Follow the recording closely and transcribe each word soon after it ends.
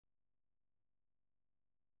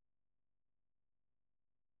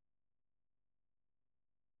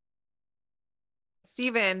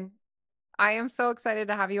Stephen, I am so excited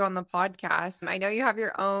to have you on the podcast. I know you have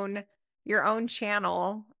your own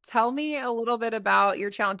channel. Tell me a little bit about your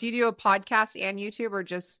channel. Do you do a podcast and YouTube or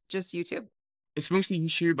just YouTube? It's mostly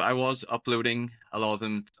YouTube. I was uploading a lot of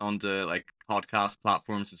them onto like podcast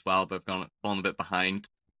platforms as well, but I've fallen a bit behind.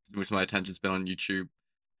 Most of my attention's been on YouTube.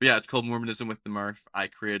 But yeah, it's called Mormonism with the Murph. I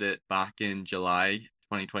created it back in July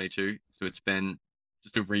 2022, so it's been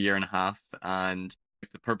just over a year and a half. And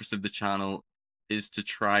the purpose of the channel is to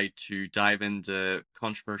try to dive into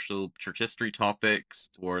controversial church history topics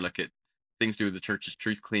or look at things to do with the church's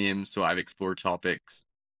truth claims. So I've explored topics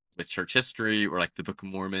with church history or like the Book of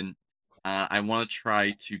Mormon. I want to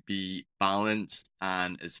try to be balanced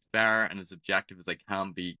and as fair and as objective as I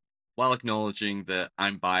can be, while acknowledging that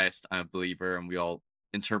I'm biased, I'm a believer, and we all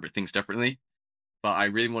interpret things differently. But I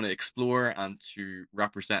really want to explore and to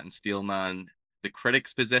represent and steelman the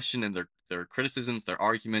critics' position and their criticisms, their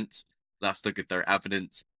arguments. Let's look at their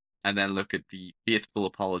evidence and then look at the faithful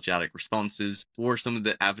apologetic responses or some of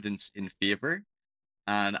the evidence in favor.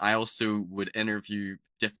 And I also would interview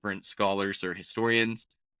different scholars or historians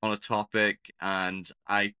on a topic, and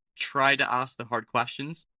I try to ask the hard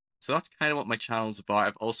questions. So that's kind of what my channel is about.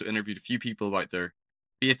 I've also interviewed a few people about their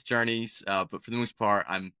faith journeys, but for the most part,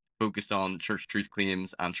 I'm focused on church truth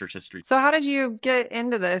claims and church history. So how did you get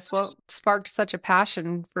into this? What sparked such a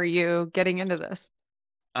passion for you getting into this?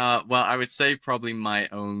 Well, I would say probably my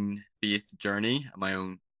own faith journey, my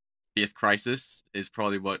own faith crisis is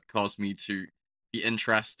probably what caused me to be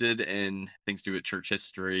interested in things to do with church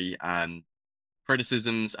history and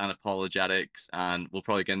criticisms and apologetics. And we'll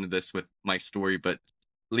probably get into this with my story, but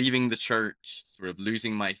leaving the church, sort of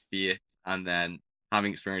losing my faith, and then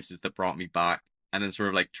having experiences that brought me back, and then sort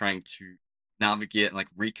of like trying to navigate and like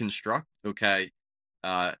reconstruct, okay,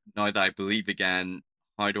 now that I believe again,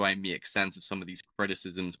 how do I make sense of some of these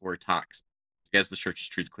criticisms or attacks against the church's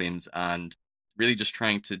truth claims, and really just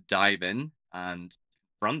trying to dive in and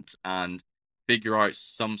confront and figure out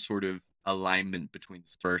some sort of alignment between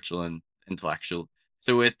spiritual and intellectual.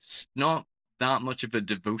 So it's not that much of a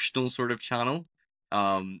devotional sort of channel.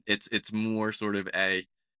 It's more sort of a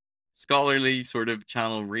scholarly sort of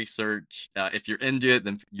channel research. If you're into it,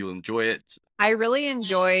 then you'll enjoy it. I really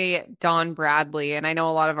enjoy Don Bradley, and I know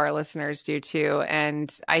a lot of our listeners do too.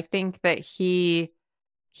 And I think that he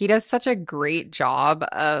does such a great job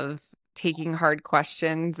of taking hard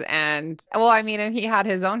questions and well, I mean, and he had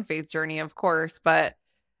his own faith journey, of course, but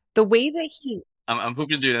the way that he I'm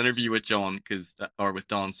hoping to do an interview with John because, or with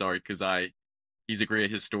Don, sorry, because he's a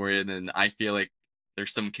great historian, and I feel like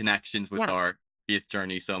there's some connections with yeah, our faith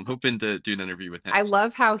journey. So I'm hoping to do an interview with him. I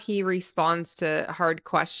love how he responds to hard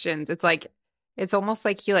questions. It's like it's almost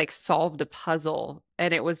like he like solved a puzzle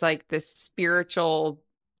and it was like this spiritual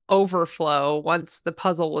overflow once the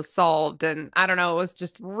puzzle was solved. And I don't know, it was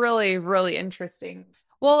just really, really interesting.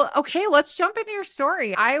 Well, okay, let's jump into your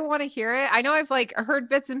story. I want to hear it. I know I've like heard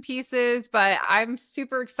bits and pieces, but I'm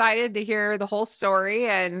super excited to hear the whole story.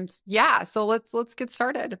 And yeah, so let's get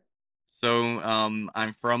started. So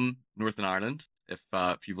I'm from Northern Ireland. If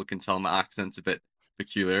people can tell, my accent's a bit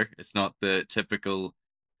peculiar. It's not the typical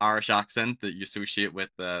Irish accent that you associate with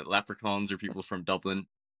leprechauns or people from Dublin.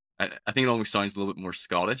 I think it almost sounds a little bit more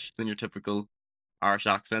Scottish than your typical Irish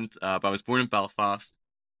accent. But I was born in Belfast.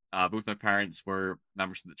 Both my parents were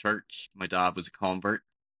members of the church. My dad was a convert,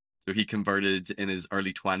 so he converted in his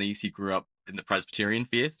early 20s. He grew up in the Presbyterian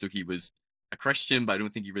faith, so he was a Christian, but I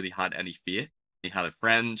don't think he really had any faith. He had a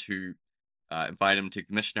friend who invited him to take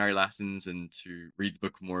the missionary lessons and to read the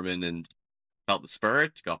Book of Mormon, and felt the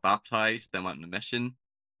Spirit, got baptized, then went on a mission.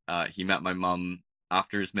 He met my mum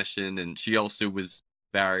after his mission, and she also was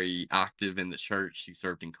very active in the church. She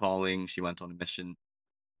served in calling. She went on a mission.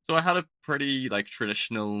 So I had a pretty like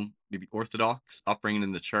traditional, maybe orthodox upbringing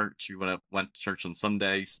in the church. We went to church on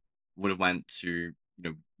Sundays. Would have went to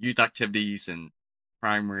youth activities and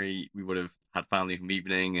primary. We would have had family home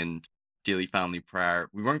evening and daily family prayer.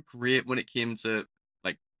 We weren't great when it came to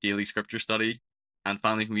like daily scripture study and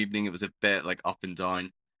family home evening. It was a bit like up and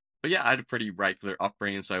down. But yeah, I had a pretty regular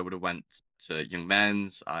upbringing. So I would have went to young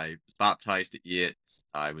men's. I was baptized at 8.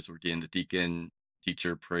 I was ordained a deacon,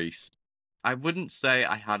 teacher, priest. I wouldn't say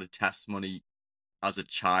I had a testimony as a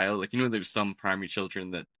child. Like, there's some primary children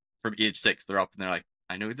that from age 6, they're up and they're like,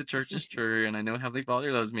 I know the church is true and I know Heavenly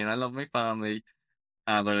Father loves me and I love my family.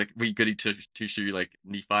 And they're like, we goody two shoe, like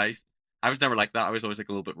Nephi's. I was never like that. I was always like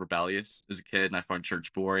a little bit rebellious as a kid and I found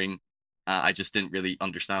church boring. I just didn't really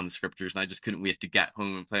understand the scriptures and I just couldn't wait to get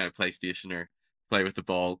home and play on a PlayStation or play with the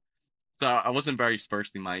ball. So I wasn't very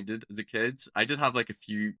spiritually minded as a kid. I did have like a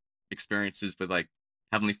few experiences with like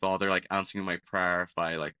Heavenly Father like answering my prayer if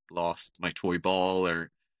I like lost my toy ball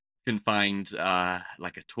or couldn't find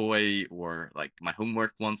like a toy or like my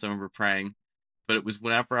homework once. I remember praying. But it was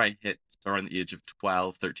whenever I hit around the age of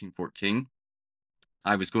 12, 13, 14,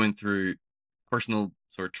 I was going through personal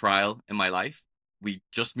sort of trial in my life. We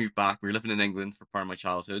just moved back. We were living in England for part of my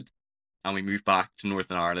childhood, and we moved back to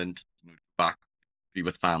Northern Ireland, back to be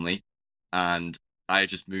with family. And I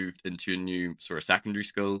just moved into a new sort of secondary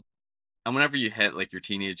school. And whenever you hit like your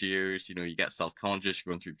teenage years, you get self-conscious,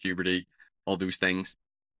 you're going through puberty, all those things.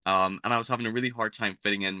 And I was having a really hard time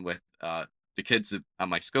fitting in with the kids at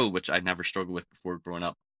my school, which I'd never struggled with before growing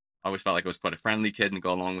up. I always felt like I was quite a friendly kid and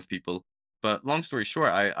got along with people. But long story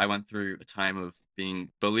short, I went through a time of being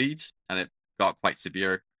bullied, and it got quite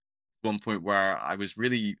severe. One point where I was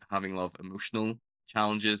really having a lot of emotional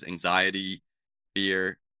challenges, anxiety,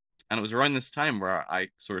 fear. And it was around this time where I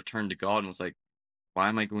sort of turned to God and was like, why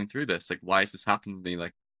am I going through this? Like, why is this happening to me?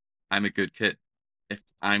 Like, I'm a good kid. If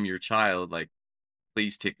I'm your child, like,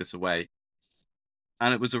 please take this away.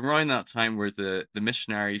 And it was around that time where the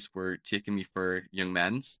missionaries were taking me for young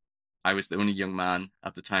men's. I was the only young man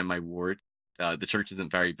at the time in my ward. The church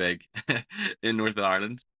isn't very big in Northern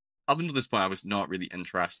Ireland. Up until this point, I was not really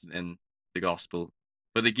interested in the gospel.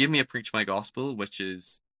 But they gave me a Preach My Gospel, which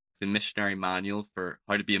is the missionary manual for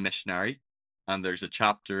how to be a missionary. And there's a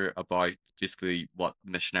chapter about basically what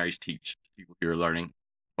missionaries teach people who are learning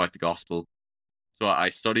about the gospel. So I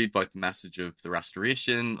studied about the message of the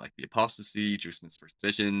restoration, like the apostasy, Joseph Smith's first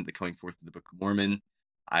vision, the coming forth of the Book of Mormon.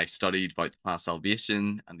 I studied about the plan of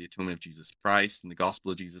salvation and the atonement of Jesus Christ and the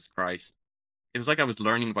gospel of Jesus Christ. It was like I was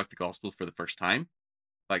learning about the gospel for the first time.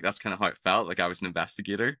 Like that's kind of how it felt, like I was an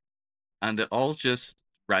investigator. And it all just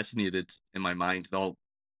resonated in my mind. It all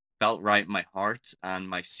felt right in my heart, and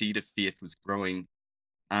my seed of faith was growing.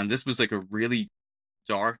 And this was like a really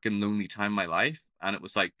dark and lonely time in my life. And it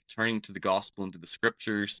was like turning to the gospel and to the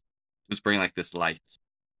scriptures was bringing like this light.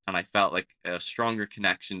 And I felt like a stronger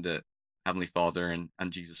connection to Heavenly Father and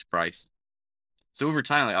Jesus Christ. So over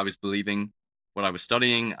time, like, I was believing what I was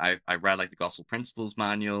studying. I read like the Gospel Principles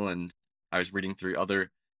manual, and I was reading through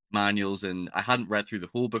other manuals, and I hadn't read through the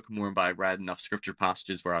whole Book of Mormon, but I read enough scripture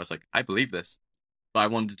passages where I was like, I believe this. But I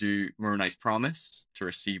wanted to do Mormonized promise to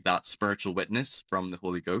receive that spiritual witness from the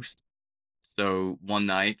Holy Ghost. So one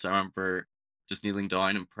night I remember just kneeling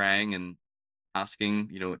down and praying and asking,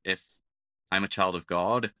 if I'm a child of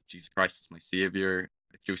God, if Jesus Christ is my savior,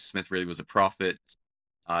 if Joseph Smith really was a prophet,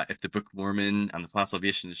 if the Book of Mormon and the plan of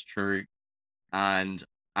salvation is true. And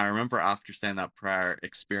I remember after saying that prayer,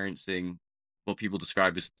 experiencing what people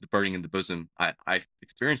describe as the burning in the bosom. I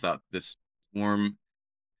experienced that, this warm,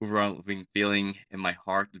 overwhelming feeling in my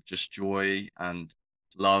heart of just joy and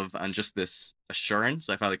love and just this assurance.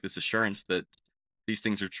 I felt like this assurance that these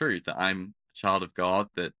things are true, that I'm a child of God,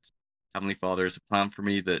 that Heavenly Father has a plan for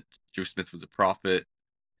me, that Joseph Smith was a prophet,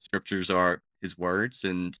 scriptures are his words,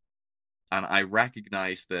 and I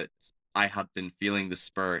recognized that I had been feeling the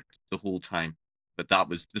spirit the whole time. But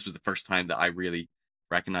this was the first time that I really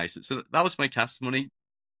recognized it. So that was my testimony.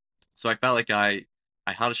 So I felt like I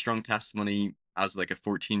had a strong testimony as like a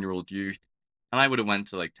 14-year-old youth, and I would have went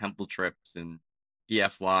to like temple trips and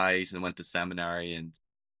EFYs and went to seminary, and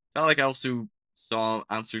felt like I also saw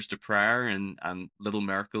answers to prayer and little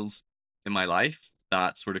miracles in my life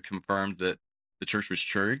that sort of confirmed that the church was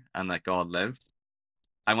true and that God lived.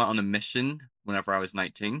 I went on a mission whenever I was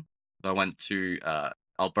 19. So I went to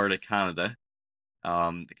Alberta, Canada,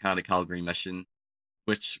 the Canada Calgary mission,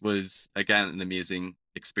 which was again an amazing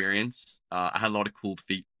experience. I had a lot of cold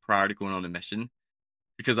feet prior to going on a mission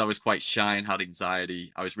because I was quite shy and had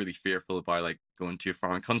anxiety. I was really fearful about like going to a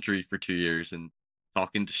foreign country for 2 years and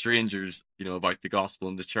talking to strangers, about the gospel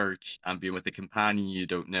and the church, and being with a companion you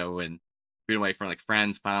don't know, and being away from like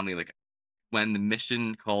friends, family. Like when the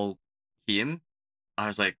mission call came, I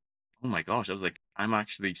was like, oh my gosh, I was like, I'm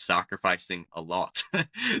actually sacrificing a lot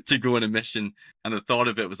to go on a mission. And the thought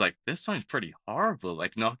of it was like, this sounds pretty horrible,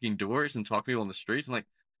 like knocking doors and talking to people on the streets. I'm like,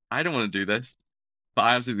 I don't want to do this. But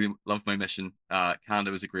I absolutely love my mission.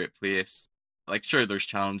 Canada was a great place. Like, sure, there's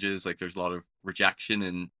challenges, like there's a lot of rejection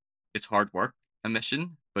and it's hard work, a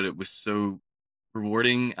mission, but it was so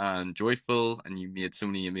rewarding and joyful. And you made so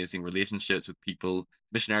many amazing relationships with people,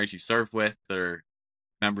 missionaries you serve with, their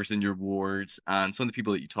members in your wards, and some of the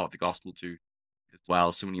people that you taught the gospel to as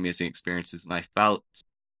well. So many amazing experiences. And I felt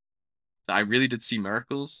that I really did see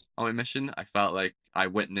miracles on my mission. I felt like I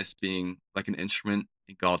witnessed being like an instrument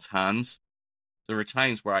in God's hands. There were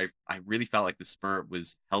times where I really felt like the Spirit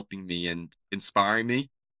was helping me and inspiring me,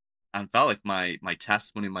 and felt like my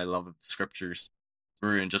testimony, my love of the scriptures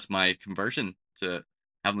grew in just my conversion to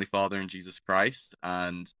Heavenly Father and Jesus Christ.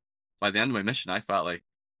 And by the end of my mission, I felt like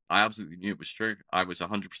I absolutely knew it was true. I was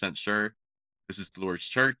 100% sure this is the Lord's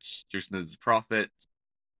church, Joseph Smith is a prophet,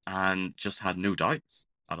 and just had no doubts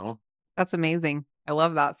at all. That's amazing. I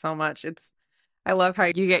love that so much. I love how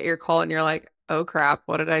you get your call and you're like, oh crap,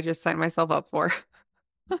 what did I just sign myself up for?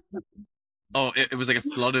 Oh, it was like a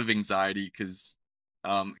flood of anxiety because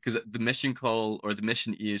the mission call or the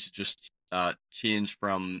mission age just changed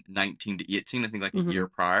from 19 to 18, I think like a Hmm. year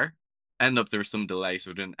prior. End up there was some delay,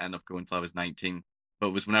 so I didn't end up going until I was 19. But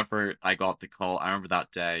it was whenever I got the call, I remember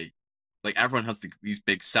that day, like everyone has these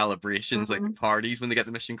big celebrations, like Hmm. parties when they get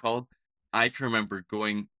the mission call. I can remember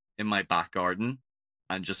going in my back garden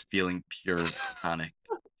and just feeling pure panic.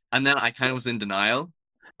 And then I kind of was in denial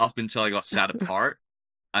up until I got set apart.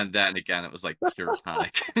 And then again, it was like pure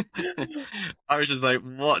panic. I was just like,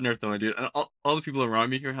 what on earth am I doing? And all the people around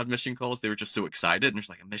me who had mission calls, they were just so excited. And it's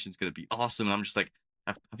like, a mission's going to be awesome. And I'm just like,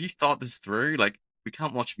 have you thought this through? Like, we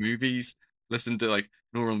can't watch movies, listen to like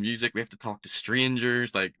normal music. We have to talk to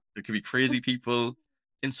strangers. Like, there could be crazy people.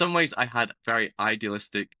 In some ways, I had very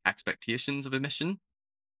idealistic expectations of a mission,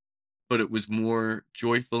 but it was more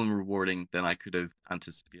joyful and rewarding than I could have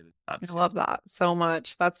anticipated at the I same love time. that so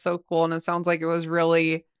much. That's so cool. And it sounds like it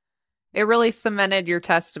really cemented your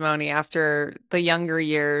testimony after the younger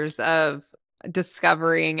years of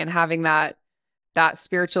discovering and having that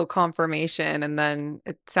spiritual confirmation. And then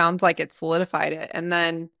it sounds like it solidified it. And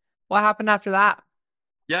then what happened after that?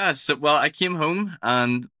 Yeah, so well, I came home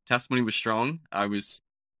and testimony was strong. I was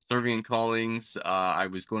serving in callings. I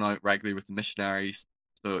was going out regularly with the missionaries.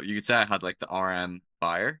 So you could say I had like the RM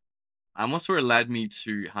fire. And what sort of led me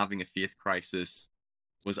to having a faith crisis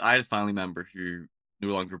was I had a family member who no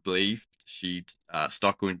longer believed. She'd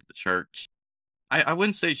stopped going to the church. I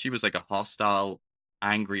wouldn't say she was like a hostile,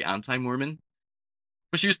 angry anti-Mormon,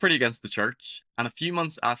 but she was pretty against the church. And a few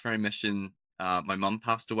months after my mission, my mum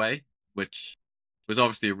passed away, which was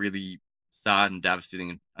obviously a really sad and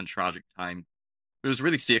devastating and tragic time. It was a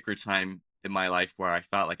really sacred time in my life where I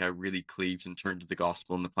felt like I really cleaved and turned to the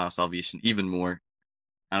gospel and the plan of salvation even more.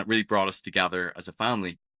 And it really brought us together as a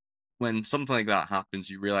family. When something like that happens,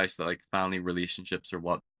 you realize that like family relationships are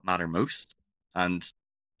what matter most. And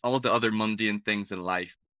all of the other mundane things in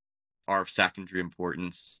life are of secondary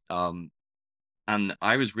importance. And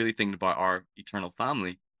I was really thinking about our eternal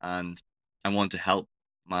family, and I wanted to help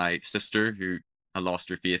my sister who had lost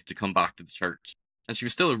her faith to come back to the church. And she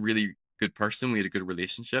was still a really good person. We had a good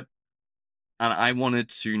relationship. And I wanted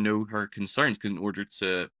to know her concerns because in order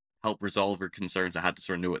to help resolve her concerns, I had to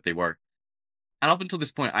sort of know what they were. And up until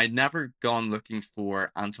this point, I'd never gone looking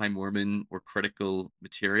for anti-Mormon or critical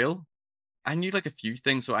material. I knew like a few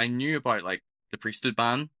things. So I knew about like the priesthood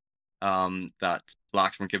ban, that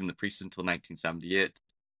blacks weren't given the priesthood until 1978.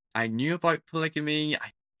 I knew about polygamy.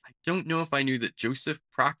 I don't know if I knew that Joseph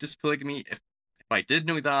practiced polygamy. If I did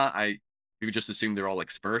know that, we would just assume they're all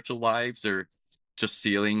like spiritual wives or just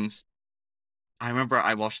sealings. I remember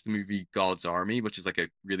I watched the movie God's Army, which is like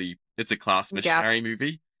it's a class Yeah. missionary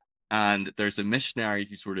movie. And there's a missionary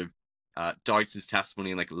who sort of doubts his testimony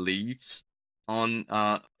and like leaves on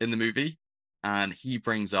in the movie. And he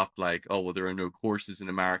brings up like, oh well, there are no courses in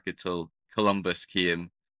America till Columbus came,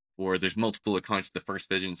 or there's multiple accounts of the first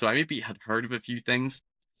vision. So I maybe had heard of a few things,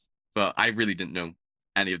 but I really didn't know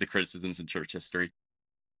any of the criticisms in church history.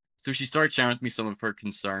 So she started sharing with me some of her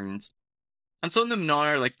concerns. And some of them now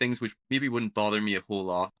are like things which maybe wouldn't bother me a whole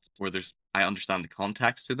lot, where I understand the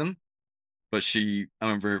context to them. But I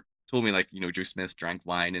remember, told me like, Joe Smith drank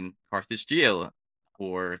wine in Carthage jail,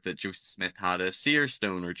 or that Joseph Smith had a seer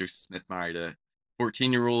stone, or Joseph Smith married a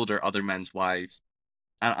 14-year-old or other men's wives.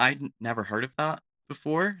 And I'd never heard of that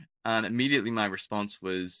before. And immediately my response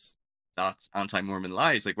was, that's anti-Mormon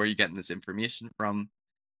lies. Like, where are you getting this information from?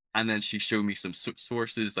 And then she showed me some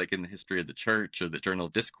sources, like in the history of the church or the Journal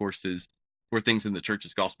of Discourses, or things in the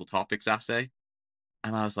church's gospel topics essay.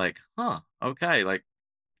 And I was like, huh, okay, like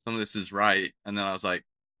some of this is right. And then I was like,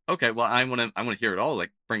 okay, well, I want to hear it all.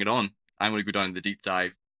 Like, bring it on. I want to go down the deep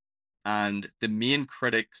dive. And the main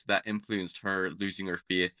critics that influenced her losing her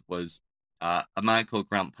faith was a man called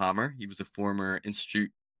Grant Palmer. He was a former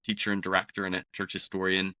institute teacher and director and a church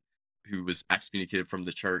historian who was excommunicated from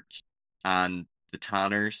the church. And the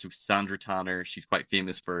Tanner, so Sandra Tanner, she's quite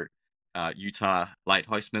famous for Utah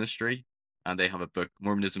Lighthouse Ministry. And they have a book,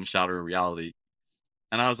 Mormonism, Shadow of Reality.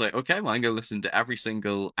 And I was like, okay, well, I'm going to listen to every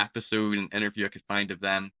single episode and interview I could find of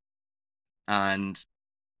them. And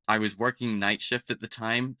I was working night shift at the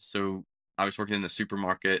time, so I was working in a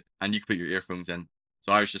supermarket, and you could put your earphones in.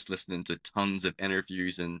 So I was just listening to tons of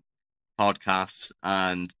interviews and podcasts.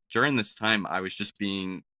 And during this time, I was just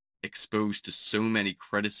being exposed to so many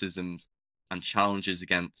criticisms and challenges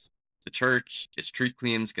against the church, its truth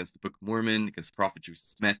claims, against the Book of Mormon, against the prophet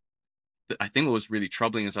Joseph Smith. I think what was really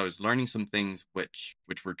troubling is I was learning some things which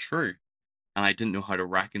were true, and I didn't know how to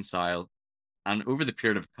reconcile. And over the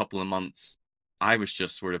period of a couple of months, I was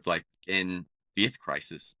just sort of like in faith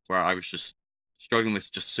crisis, where I was just struggling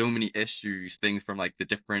with just so many issues, things from like the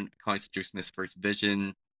different accounts of Joseph Smith's first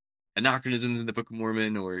vision, anachronisms in the Book of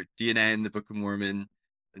Mormon, or DNA in the Book of Mormon,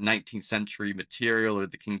 19th century material or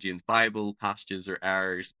the King James Bible, passages or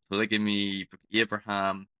errors, polygamy, Book of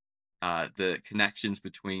Abraham, the connections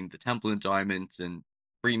between the Temple endowment and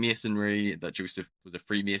Freemasonry, that Joseph was a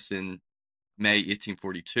Freemason, May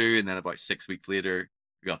 1842, and then about 6 weeks later,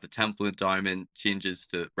 we got the Temple endowment, changes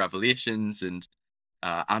to Revelations and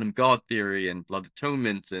Adam God theory and blood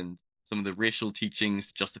atonement and some of the racial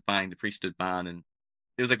teachings justifying the priesthood ban. And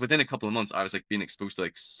it was like within a couple of months, I was like being exposed to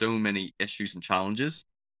like so many issues and challenges.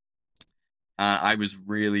 I was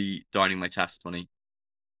really doubting my testimony.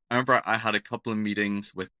 I remember I had a couple of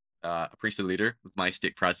meetings with a priesthood leader, with my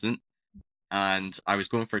stake president, and I was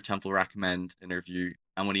going for a Temple Recommend interview.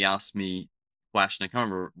 And when he asked me a question, I can't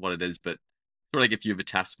remember what it is, but sort of like if you have a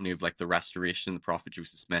testimony of like the restoration, the prophet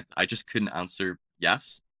Joseph Smith, I just couldn't answer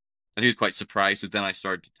yes. And he was quite surprised. So then I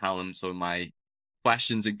started to tell him some of my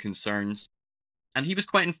questions and concerns. And he was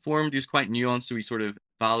quite informed, he was quite nuanced, so he sort of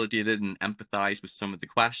validated and empathized with some of the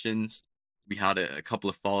questions. We had a couple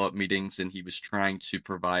of follow-up meetings, and he was trying to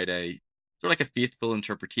provide a sort of like a faithful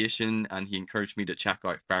interpretation, and he encouraged me to check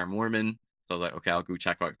out Fair Mormon. So I was like, okay, I'll go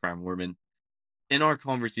check out Fair Mormon. In our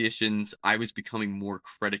conversations, I was becoming more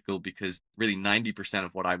critical because really 90%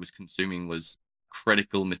 of what I was consuming was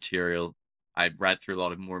critical material. I'd read through a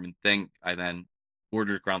lot of Mormon Think. I then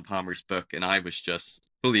ordered Grant Palmer's book, and I was just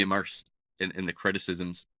fully immersed in the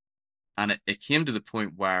criticisms. And it came to the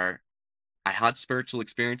point where I had spiritual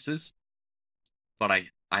experiences, but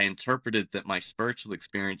I interpreted that my spiritual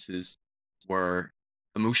experiences were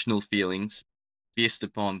emotional feelings based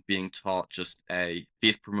upon being taught just a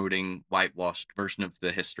faith promoting, whitewashed version of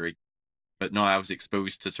the history. But now I was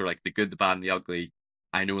exposed to sort of like the good, the bad, and the ugly.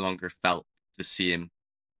 I no longer felt the same,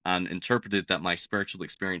 and interpreted that my spiritual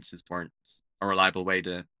experiences weren't a reliable way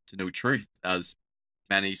to know truth, as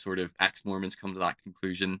many sort of ex-Mormons come to that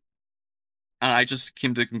conclusion. And I just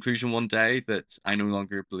came to the conclusion one day that I no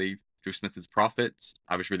longer believe Joe Smith is a prophet.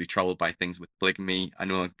 I was really troubled by things with polygamy. I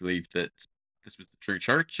no longer believed that this was the true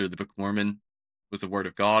church or the Book of Mormon was the word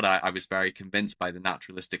of God. I was very convinced by the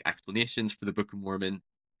naturalistic explanations for the Book of Mormon.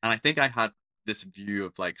 And I think I had this view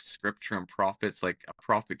of like scripture and prophets, like a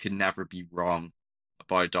prophet could never be wrong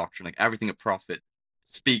about a doctrine. Like everything a prophet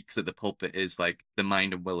speaks at the pulpit is like the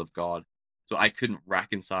mind and will of God. So I couldn't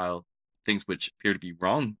reconcile things which appear to be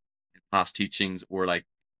wrong in past teachings, or like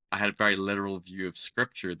I had a very literal view of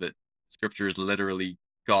scripture, that scripture is literally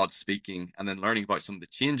God speaking, and then learning about some of the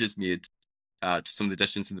changes made to some of the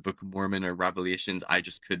additions in the Book of Mormon or Revelations, I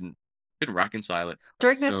just couldn't reconcile it.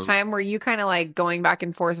 During this So time, were you kind of like going back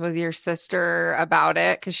and forth with your sister about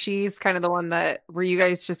it? Because she's kind of the one that, were you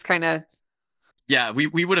guys just kind of, yeah,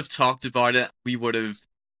 we would have talked about it. We would have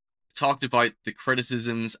talked about the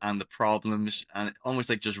criticisms and the problems, and almost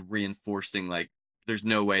like just reinforcing like there's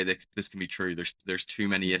no way that this can be true. There's too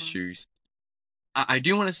many Mhm. issues. I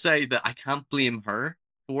do want to say that I can't blame her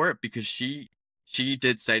for it, because she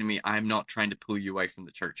did say to me, I'm not trying to pull you away from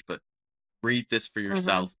the church, but read this for Mhm.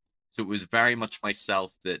 yourself. So it was very much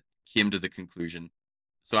myself that came to the conclusion.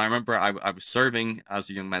 So I remember I was serving as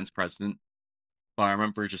a young men's president, but I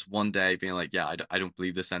remember just one day being like, yeah, I don't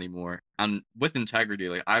believe this anymore. And with integrity,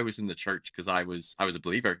 like I was in the church because I was a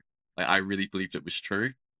believer. Like I really believed it was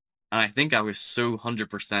true. And I think I was so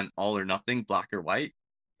 100% all or nothing, black or white,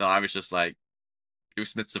 that I was just like, Joe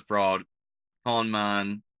Smith's a fraud, con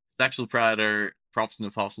man, sexual predator, prophets and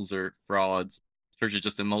apostles are frauds. Church is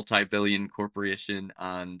just a multi-billion corporation,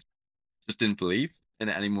 and just didn't believe in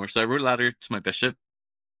it anymore. So I wrote a letter to my bishop,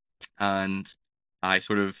 and I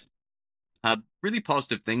sort of had really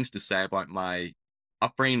positive things to say about my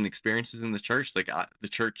upbringing and experiences in the church. Like the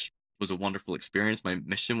church was a wonderful experience. My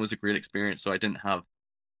mission was a great experience. So I didn't have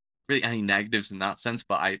really any negatives in that sense,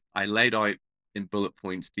 but I laid out in bullet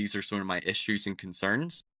points, these are sort of my issues and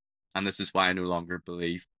concerns, and this is why I no longer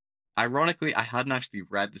believe. Ironically, I hadn't actually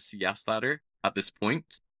read the CS letter at this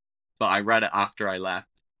point, but I read it after I left.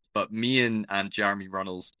 But me and Jeremy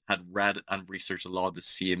Runnels had read and researched a lot of the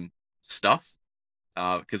same stuff,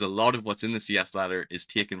 because a lot of what's in the CS letter is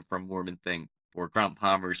taken from Mormon Think or Grant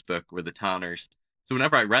Palmer's book or the Tanners. So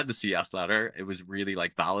whenever I read the CS letter, it was really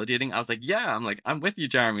like validating. I was like, yeah, I'm with you,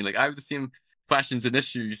 Jeremy. Like I have the same questions and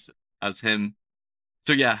issues as him.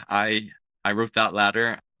 So yeah, I wrote that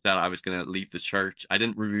letter. that I was going to leave the church. I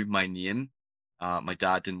didn't remove my name. My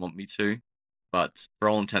dad didn't want me to, but for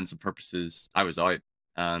all intents and purposes, I was out,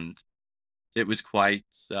 and it was quite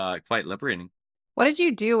liberating. What did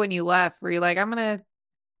you do when you left? Were you like, I'm gonna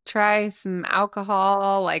try some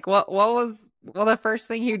alcohol? Like what was the first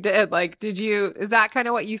thing you did? Like, is that kind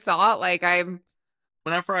of what you thought? Like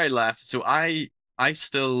Whenever I left, so I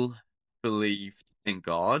still believed in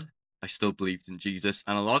God. I still believed in Jesus,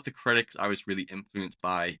 and a lot of the critics I was really influenced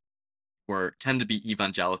by tend to be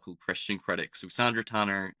evangelical Christian critics. So Sandra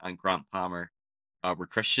Tanner and Grant Palmer were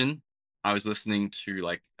Christian. I was listening to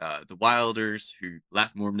like the Wilders who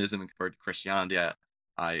left Mormonism and converted to Christianity.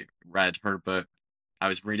 I read her book. I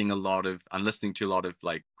was reading a lot of and listening to a lot of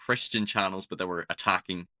like Christian channels, but that were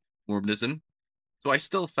attacking Mormonism. So I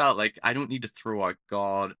still felt like I don't need to throw out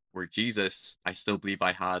God or Jesus. I still believe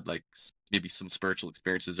I had like maybe some spiritual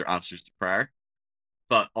experiences or answers to prayer.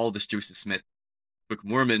 But all this Joseph Smith Book of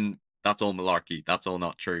Mormon, that's all malarkey. That's all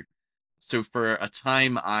not true. So for a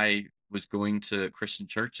time, I was going to Christian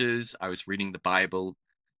churches. I was reading the Bible,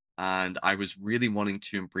 and I was really wanting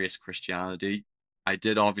to embrace Christianity. I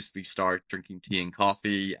did obviously start drinking tea and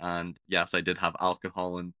coffee, and yes, I did have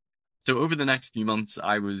alcohol. And so over the next few months,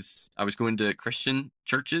 I was going to Christian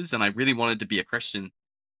churches, and I really wanted to be a Christian.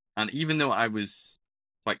 And even though I was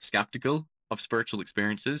quite skeptical of spiritual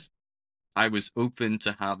experiences, I was open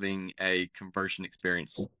to having a conversion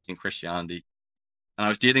experience in Christianity. And I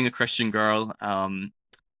was dating a Christian girl,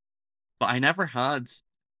 but I never had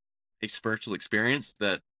a spiritual experience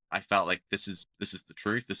that I felt like this is the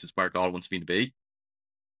truth. This is where God wants me to be.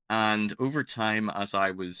 And over time, as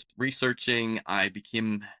I was researching, I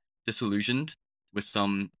became disillusioned with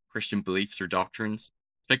some Christian beliefs or doctrines,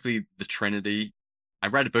 particularly the Trinity. I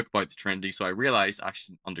read a book about the Trinity, so I realized I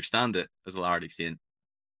should understand it as a Latter-day Saint.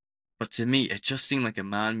 But to me, it just seemed like a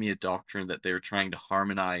man-made doctrine that they were trying to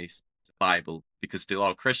harmonize the Bible, because to a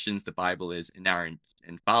lot of Christians, the Bible is inerrant,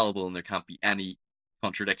 infallible, and there can't be any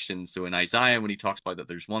contradictions. So in Isaiah, when he talks about that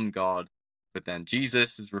there's one God, but then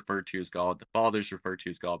Jesus is referred to as God, the Father is referred to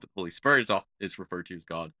as God, the Holy Spirit is referred to as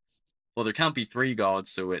God. Well, there can't be three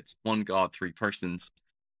gods, so it's one God, three persons.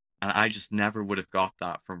 And I just never would have got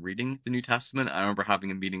that from reading the New Testament. I remember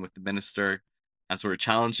having a meeting with the minister and sort of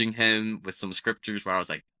challenging him with some scriptures where I was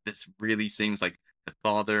like, this really seems like the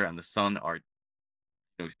Father and the Son are,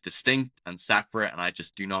 distinct and separate, and I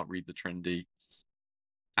just do not read the Trinity.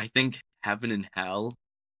 I think heaven and hell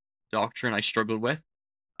doctrine I struggled with.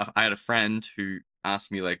 I had a friend who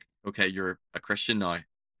asked me like, okay, you're a Christian now.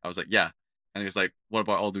 I was like, yeah. And he was like, what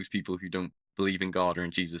about all those people who don't believe in God or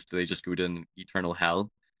in Jesus? Do they just go to an eternal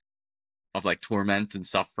hell of like torment and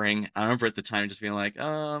suffering? I remember at the time just being like,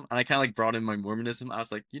 and I kind of like brought in my Mormonism. I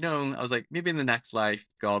was like, I was like, maybe in the next life,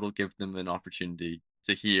 God will give them an opportunity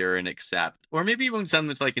to hear and accept, or maybe he won't send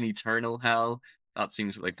them to like an eternal hell. That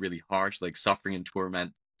seems like really harsh, like suffering and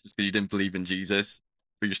torment just because you didn't believe in Jesus,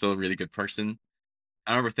 but you're still a really good person.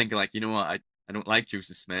 I remember thinking like, you know what, I don't like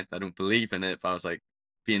Joseph Smith. I don't believe in it, but I was like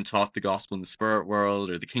being taught the gospel in the spirit world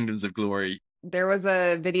or the kingdoms of glory. there was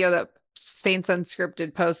a video that Saints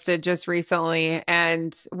Unscripted posted just recently,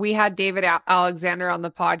 and we had David Alexander on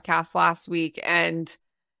the podcast last week, and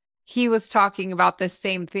he was talking about the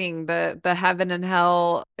same thing, the heaven and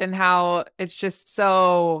hell, and how it's just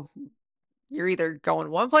so you're either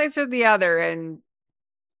going one place or the other. And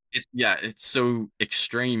Yeah, it's so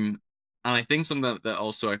extreme. And I think something that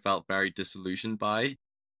also I felt very disillusioned by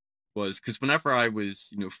was because whenever I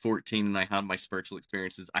was, 14 and I had my spiritual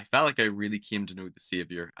experiences, I felt like I really came to know the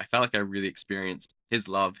Savior. I felt like I really experienced his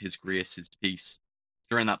love, his grace, his peace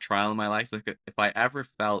during that trial in my life. Like if I ever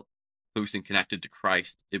felt close and connected to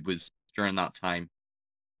Christ, it was during that time.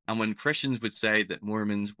 And when Christians would say that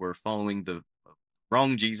Mormons were following the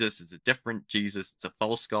wrong Jesus, it's a different Jesus, it's a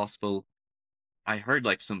false gospel, I heard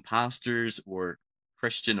like some pastors or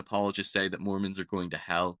Christian apologists say that Mormons are going to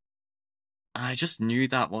hell. I just knew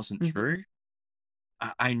that wasn't Mhm. true.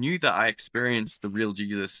 I knew that I experienced the real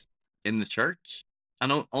Jesus in the church.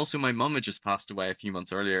 And also, my mum had just passed away a few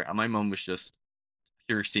months earlier, and my mum was just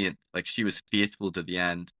pure saint. Like, she was faithful to the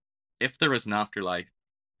end. If there was an afterlife,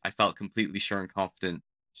 I felt completely sure and confident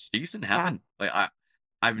she's in Yeah. heaven. Like, I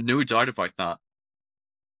have no doubt about that.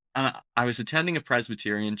 And I was attending a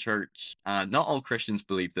Presbyterian church. Not all Christians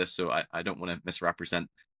believe this, so I don't want to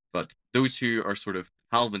misrepresent. But those who are sort of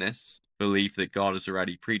Calvinists believe that God is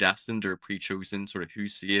already predestined or pre-chosen, sort of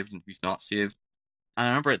who's saved and who's not saved. And I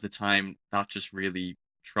remember at the time that just really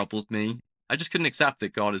troubled me. I just couldn't accept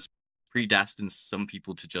that God has predestined some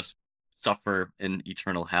people to just suffer in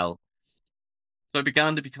eternal hell. So I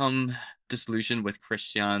began to become disillusioned with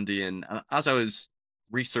Christianity, and as I was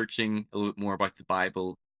researching a little bit more about the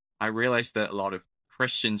Bible, I realized that a lot of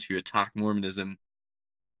Christians who attack Mormonism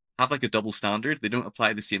have like a double standard. They don't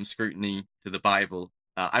apply the same scrutiny to the Bible.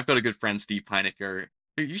 I've got a good friend, Steve Pinecker,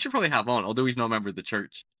 who you should probably have on, although he's not a member of the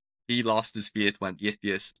church. He lost his faith, went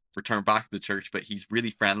atheist, returned back to the church, but he's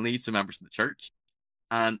really friendly to members of the church.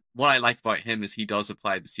 And what I like about him is he does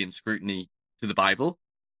apply the same scrutiny to the Bible,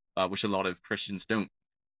 which a lot of Christians don't.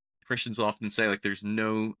 Christians will often say, like, there's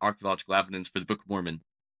no archaeological evidence for the Book of Mormon,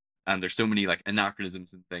 and there's so many like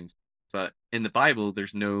anachronisms and things. But in the Bible,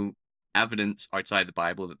 there's no evidence outside the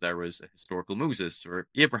Bible that there was a historical Moses or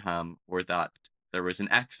Abraham or that there was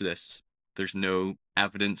an Exodus. There's no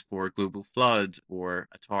evidence for a global flood or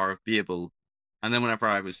a Tower of Babel. And then whenever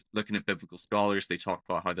I was looking at biblical scholars, they talk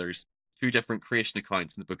about how there's two different creation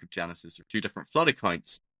accounts in the book of Genesis or two different flood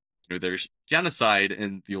accounts. You know, there's genocide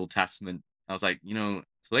in the Old Testament. I was like,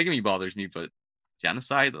 polygamy bothers me, but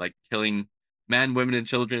genocide, like killing men, women, and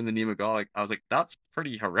children in the name of God, like, I was like, that's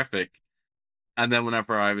pretty horrific. And then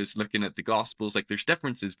whenever I was looking at the Gospels, like there's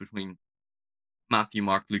differences between Matthew,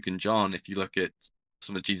 Mark, Luke, and John. If you look at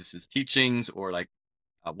some of Jesus's teachings or like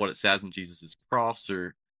what it says on Jesus's cross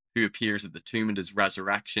or who appears at the tomb and his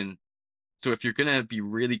resurrection. So if you're going to be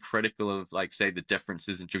really critical of like, say, the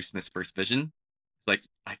differences in Joseph Smith's first vision, it's like,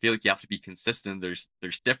 I feel like you have to be consistent. There's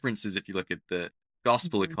differences if you look at the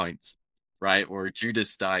gospel Mhm. accounts, right? Or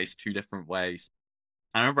Judas dies two different ways.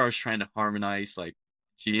 I remember I was trying to harmonize like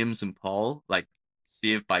James and Paul, like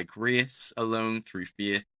saved by grace alone through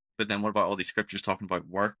faith. But then what about all these scriptures talking about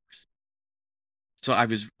works? So I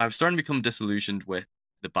was starting to become disillusioned with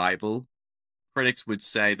the Bible. Critics would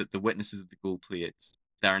say that the witnesses of the gold plates,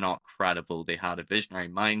 they're not credible. They had a visionary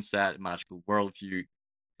mindset, a magical worldview.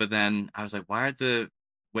 But then I was like, why are the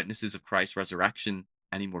witnesses of Christ's resurrection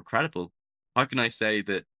any more credible? How can I say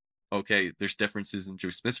that, okay, there's differences in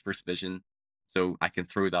Joe Smith's first vision, so I can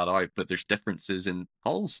throw that out, but there's differences in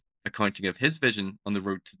Paul's accounting of his vision on the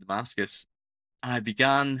road to Damascus. And I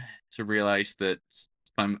began to realize that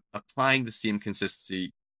if I'm applying the same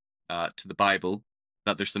consistency to the Bible,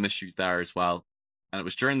 that there's some issues there as well. And it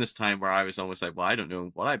was during this time where I was almost like, well, I don't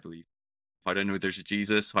know what I believe. How do I know there's a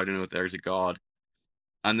Jesus? How do I know there's a God?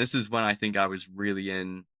 And this is when I think I was really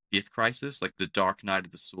in faith crisis, like the dark night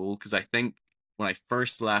of the soul. Because I think when I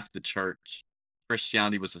first left the church,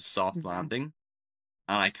 Christianity was a soft Mhm. landing.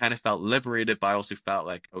 And I kind of felt liberated, but I also felt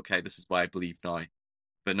like, okay, this is what I believe now.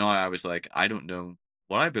 But now I was like, I don't know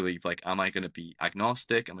what I believe. Like, am I going to be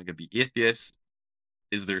agnostic? Am I going to be atheist?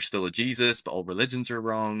 Is there still a Jesus, but all religions are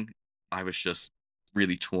wrong? I was just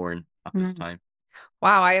really torn at this Mhm. time.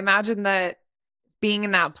 Wow, I imagine that being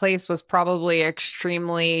in that place was probably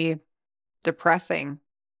extremely depressing.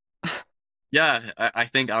 Yeah, I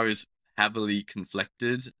think I was heavily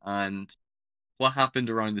conflicted, and what happened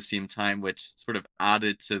around the same time, which sort of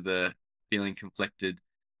added to the feeling conflicted,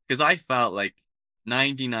 because I felt like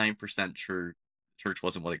 99% sure church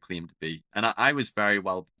wasn't what it claimed to be, and I was very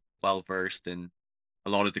well versed in a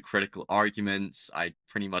lot of the critical arguments. I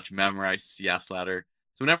pretty much memorized the CS letter.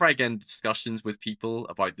 So whenever I get in discussions with people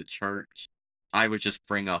about the church, I would just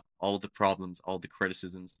bring up all the problems, all the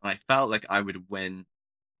criticisms, and I felt like I would win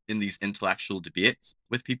in these intellectual debates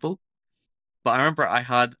with people. But I remember I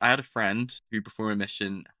had a friend who before a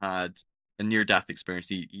mission had a near death experience.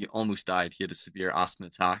 He almost died. He had a severe asthma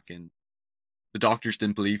attack and the doctors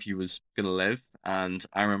didn't believe he was going to live. And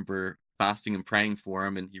I remember fasting and praying for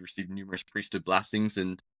him, and he received numerous priesthood blessings.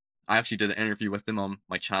 And I actually did an interview with him on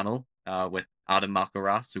my channel with Adam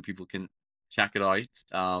Malkorath, so people can check it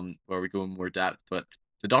out, where we go in more depth. But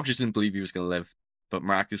the doctors didn't believe he was going to live, but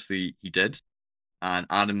miraculously he did. And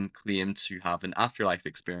Adam claimed to have an afterlife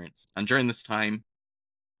experience. And during this time,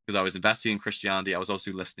 because I was investigating Christianity, I was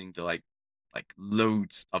also listening to like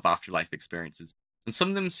loads of afterlife experiences, and some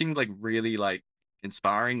of them seemed like really like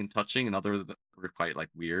inspiring and touching, and others were quite like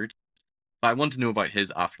weird. But I wanted to know about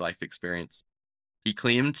his afterlife experience. He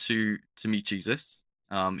claimed to meet Jesus.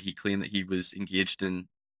 He claimed that he was engaged in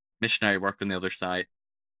missionary work on the other side,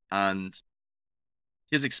 and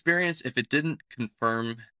his experience, if it didn't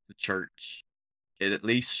confirm the church, it at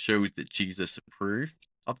least showed that Jesus approved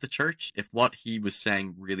of the church if what he was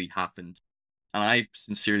saying really happened. And I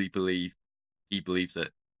sincerely believe he believes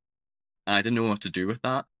it. And I didn't know what to do with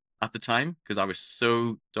that at the time because I was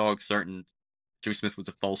so dog certain Joe Smith was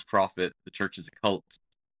a false prophet, the church is a cult.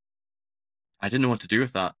 I didn't know what to do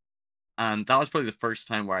with that. And that was probably the first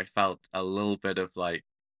time where I felt a little bit of like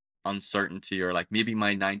uncertainty or like maybe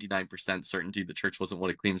my 99% certainty the church wasn't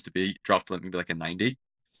what it claims to be dropped to maybe like a 90.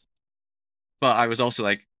 But I was also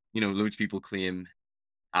like, loads of people claim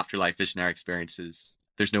afterlife visionary experiences.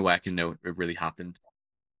 There's no way I can know it really happened.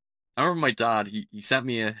 I remember my dad, he sent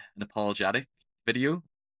me an apologetic video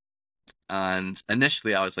And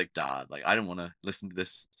initially I was like, Dad, like I don't want to listen to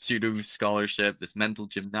this pseudo scholarship, this mental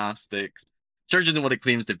gymnastics. Church isn't what it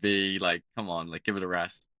claims to be. Like, come on, like give it a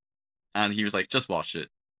rest. And he was like, just watch it.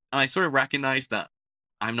 And I sort of recognized that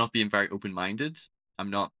I'm not being very open-minded. I'm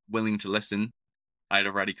not willing to listen. I'd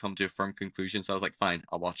already come to a firm conclusion, so I was like, fine,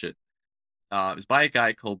 I'll watch it. It was by a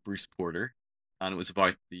guy called Bruce Porter, and it was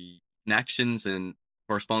about the connections and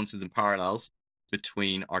correspondences and parallels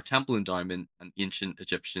between our temple endowment and ancient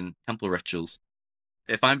Egyptian temple rituals.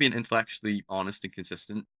 If I'm being intellectually honest and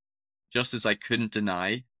consistent, just as I couldn't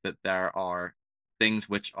deny that there are things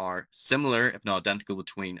which are similar, if not identical,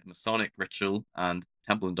 between a Masonic ritual and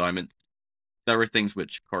temple endowment, there were things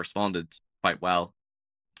which corresponded quite well.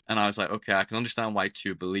 And I was like, okay, I can understand why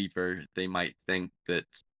to a believer they might think that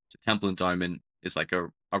the temple endowment is like a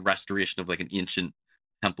restoration of like an ancient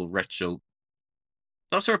temple ritual.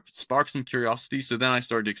 That sort of sparked some curiosity. So then I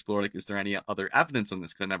started to explore like, is there any other evidence on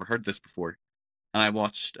this? Because I never heard this before. And I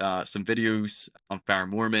watched some videos on Fair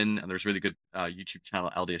Mormon, and there's a really good YouTube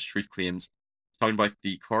channel, LDS Truth Claims, talking about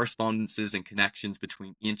the correspondences and connections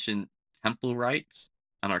between ancient temple rites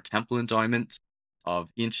and our temple endowment of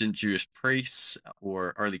ancient Jewish priests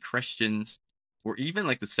or early Christians, or even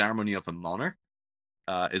like the ceremony of a monarch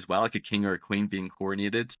as well, like a king or a queen being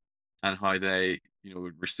coronated, and how they,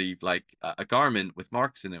 would receive like a garment with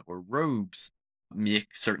marks in it or robes,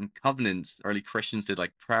 make certain covenants. Early Christians did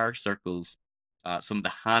like prayer circles, some of the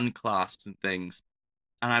hand clasps and things.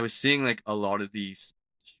 And I was seeing like a lot of these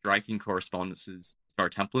striking correspondences to our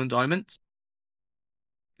temple endowment.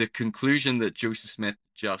 The conclusion that Joseph Smith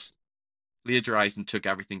just plagiarized and took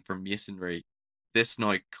everything from Masonry, this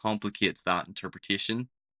now complicates that interpretation.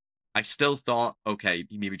 I still thought, okay,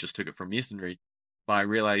 he maybe just took it from Masonry, but I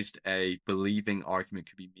realized a believing argument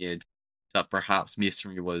could be made that perhaps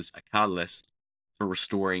Masonry was a catalyst for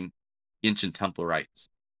restoring ancient temple rites.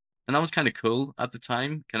 And that was kind of cool at the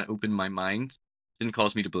time, kind of opened my mind, didn't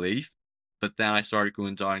cause me to believe. But then I started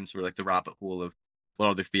going down sort of like the rabbit hole of what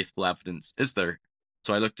other faithful evidence is there.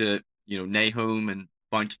 So I looked at, Nahum and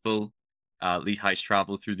Bountiful, Lehi's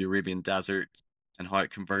travel through the Arabian desert, and how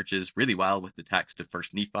it converges really well with the text of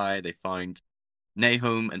First Nephi. They found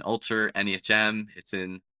Nahum, an altar, NHM. It's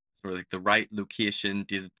in sort of like the right location,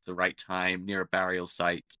 dated at the right time, near a burial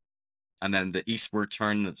site. And then the eastward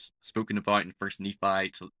turn that's spoken about in First Nephi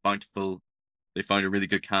to Bountiful, they found a really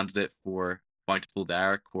good candidate for Bountiful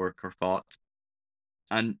there, Korfot.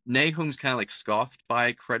 And Nahum's kind of like scoffed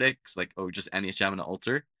by critics, like, oh, just NHM and an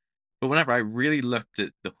altar. But whenever I really looked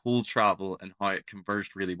at the whole travel and how it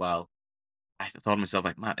converged really well, I thought to myself,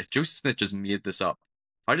 like, man, if Joseph Smith just made this up,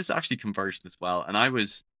 how does it actually converge this well? And I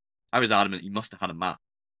was adamant he must have had a map.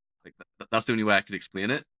 Like that's the only way I could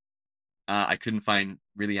explain it. I couldn't find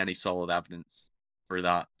really any solid evidence for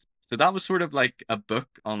that. So that was sort of like a book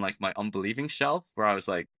on like my unbelieving shelf where I was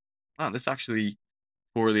like, man, this actually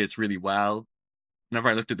correlates really well. Whenever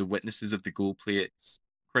I looked at the witnesses of the gold plates,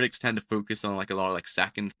 critics tend to focus on like a lot of like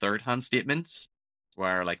second, third hand statements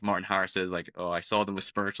where like Martin Harris says like, oh, I saw them with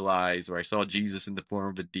spiritual eyes, or I saw Jesus in the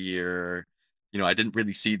form of a deer. I didn't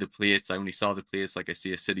really see the plates. I only saw the plates like I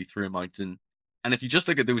see a city through a mountain. And if you just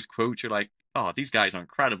look at those quotes, you're like, oh, these guys are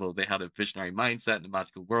incredible. They had a visionary mindset and a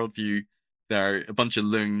magical worldview. They're a bunch of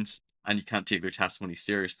loons, and you can't take their testimony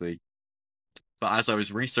seriously. But as I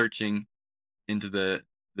was researching into the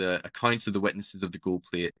accounts of the witnesses of the gold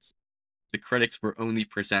plates, the critics were only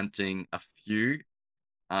presenting a few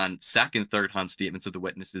and second, third hand statements of the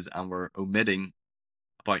witnesses and were omitting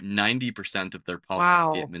about 90% of their positive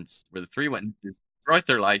Wow. statements, where the three witnesses throughout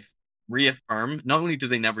their life reaffirm, not only do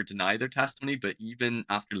they never deny their testimony, but even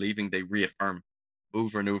after leaving, they reaffirm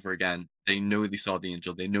over and over again. They know they saw the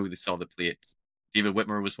angel, they know they saw the plates. David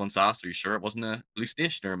Whitmer was once asked, are you sure it wasn't a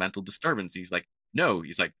hallucination or a mental disturbance? He's like, no.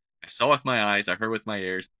 He's like, I saw with my eyes, I heard with my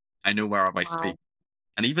ears, I know whereof I speak. Wow.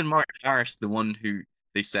 And even Martin Harris, the one who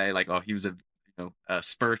they say like, oh, he was a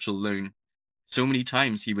spiritual loon. So many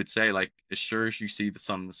times he would say like, as sure as you see the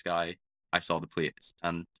sun in the sky, I saw the plates,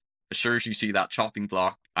 and as sure as you see that chopping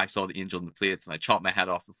block, I saw the angel in the plates, and I chopped my head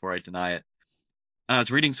off before I deny it. And I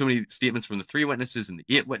was reading so many statements from the three witnesses and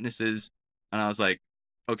the eight witnesses, and I was like,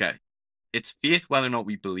 okay, it's faith whether or not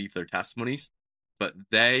we believe their testimonies, but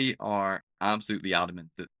they are absolutely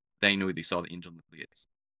adamant that they know they saw the angel in the plates.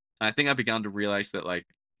 And I think I began to realize that, like,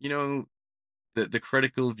 the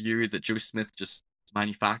critical view that Joe Smith just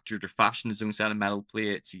manufactured or fashioned his own set of metal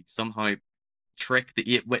plates, he somehow tricked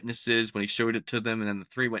the eight witnesses when he showed it to them, and then the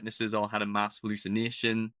three witnesses all had a mass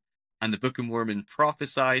hallucination. And the Book of Mormon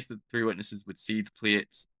prophesied that the three witnesses would see the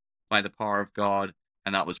plates by the power of God,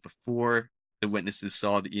 and that was before the witnesses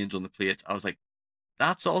saw the angel in the plates. I was like,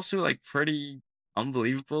 that's also like pretty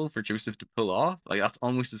unbelievable for Joseph to pull off. Like that's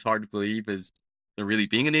almost as hard to believe as there really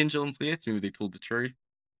being an angel in place. Maybe they told the truth.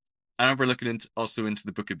 I remember looking into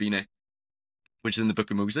the Book of Enoch, which is in the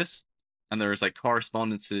Book of Moses, and there's like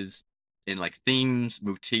correspondences in like themes,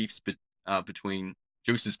 motifs between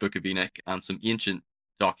Joseph's Book of Enoch and some ancient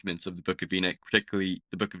documents of the Book of Enoch, particularly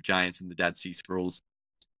the Book of Giants and the Dead Sea Scrolls,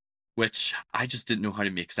 which I just didn't know how to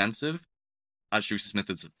make sense of. As Joseph Smith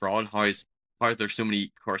is a fraud, how are there so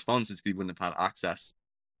many correspondences because he wouldn't have had access?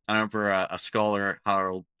 I remember a scholar,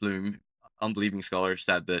 Harold Bloom, unbelieving scholar,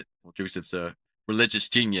 said that well, Joseph's a religious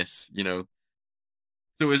genius, you know.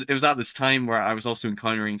 So it was at this time where I was also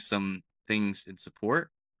encountering some things in support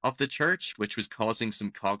of the church, which was causing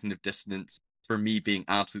some cognitive dissonance for me being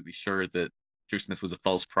absolutely sure that Joseph Smith was a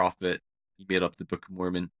false prophet. He made up the Book of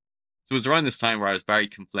Mormon. So it was around this time where I was very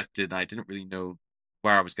conflicted and I didn't really know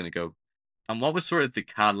where I was going to go. And what was sort of the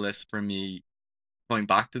catalyst for me going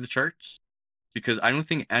back to the church? Because I don't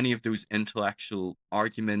think any of those intellectual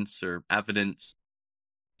arguments or evidence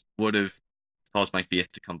would have caused my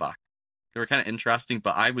faith to come back. They were kind of interesting,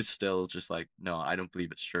 but I was still just like, no, I don't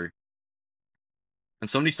believe it's true. And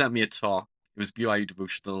somebody sent me a talk. It was BYU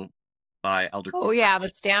devotional by Elder Oh Corey. yeah, the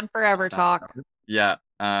Stand Forever talk. Yeah,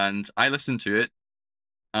 and I listened to it,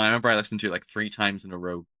 and I remember I listened to it like 3 times in a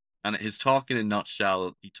row. And his talk, in a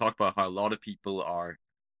nutshell, he talked about how a lot of people are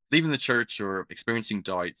leaving the church or experiencing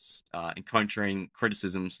doubts, encountering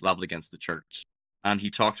criticisms leveled against the church. And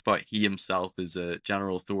he talked about he himself as a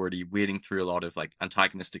general authority wading through a lot of like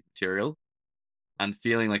antagonistic material and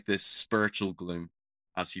feeling like this spiritual gloom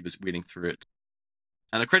as he was wading through it.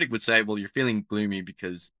 And a critic would say, well, you're feeling gloomy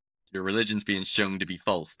because your religion's being shown to be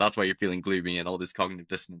false. That's why you're feeling gloomy and all this cognitive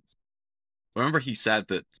dissonance. Remember, he said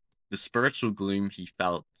that the spiritual gloom he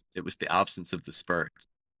felt, it was the absence of the spirit,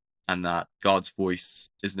 and that God's voice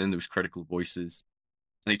isn't in those critical voices.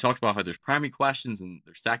 And he talked about how there's primary questions and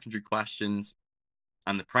there's secondary questions,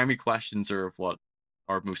 and the primary questions are of what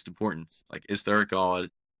are of most importance. Like, is there a God?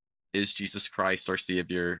 Is Jesus Christ our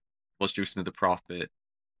Savior? Was Joseph Smith the prophet?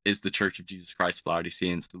 Is the Church of Jesus Christ of Latter-day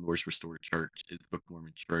Saints the Lord's restored church? Is the Book of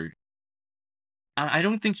Mormon true? And I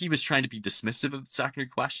don't think he was trying to be dismissive of the secondary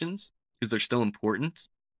questions, because they're still important.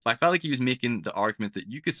 But I felt like he was making the argument that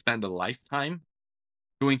you could spend a lifetime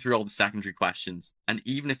going through all the secondary questions, and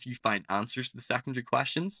even if you find answers to the secondary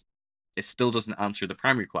questions, it still doesn't answer the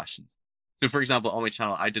primary questions. So, for example, on my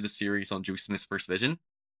channel, I did a series on Joseph Smith's first vision,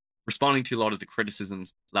 responding to a lot of the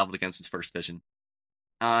criticisms leveled against his first vision.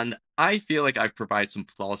 And I feel like I've provided some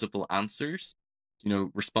plausible answers,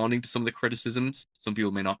 responding to some of the criticisms. Some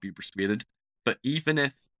people may not be persuaded, but even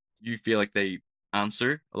if you feel like they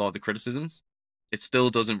answer a lot of the criticisms, it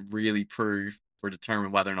still doesn't really prove or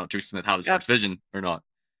determine whether or not Joseph Smith had his first vision or not.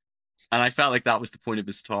 And I felt like that was the point of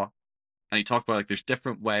his talk. And he talked about like there's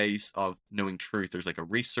different ways of knowing truth. There's like a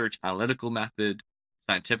research analytical method,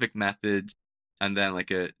 scientific method, and then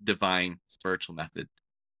like a divine spiritual method.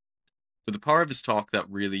 But the part of his talk that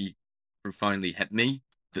really profoundly hit me,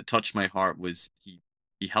 that touched my heart, was he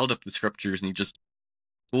held up the scriptures and he just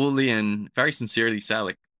boldly and very sincerely said,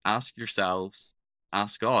 like, ask yourselves,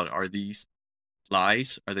 ask God, are these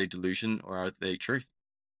lies? Are they delusion, or are they truth?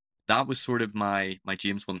 That was sort of my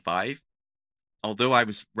James 1:5. Although I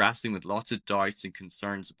was wrestling with lots of doubts and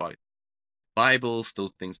concerns about the Bible, still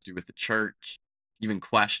things to do with the church, even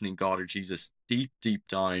questioning God or Jesus, deep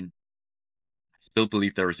down, I still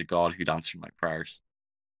believed there was a God who'd answer my prayers.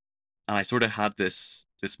 And I sort of had this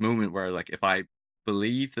moment where, like, if I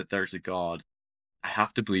believe that there's a God, I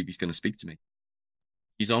have to believe he's going to speak to me.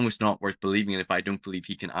 He's almost not worth believing if I don't believe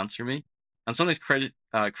he can answer me. And sometimes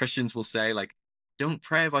Christians will say, like, don't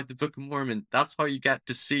pray about the Book of Mormon. That's how you get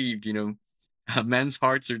deceived, Men's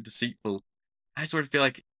hearts are deceitful. I sort of feel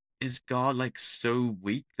like, is God like so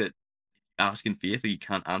weak that asking faith he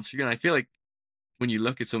can't answer you? And I feel like when you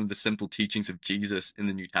look at some of the simple teachings of Jesus in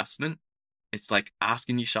the New Testament, it's like,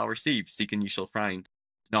 asking you shall receive, seeking you shall find,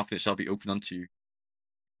 knocking it shall be opened unto you.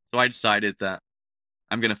 So I decided that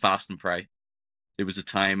I'm going to fast and pray. It was a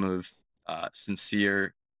time of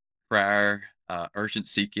sincere prayer, urgent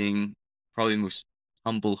seeking, probably the most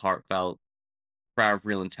humble, heartfelt prayer of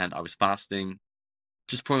real intent. I was fasting,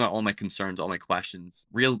 just pouring out all my concerns, all my questions,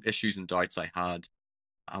 real issues and doubts I had.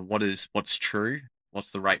 What's true?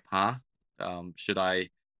 What's the right path? Should I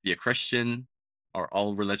be a Christian? Are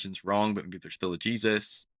all religions wrong, but maybe there's still a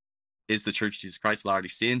Jesus? Is the Church of Jesus Christ of Latter-day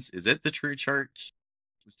Saints? Is it the true church?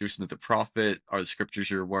 Was Joseph Smith the prophet? Are the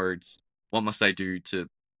scriptures your words? What must I do to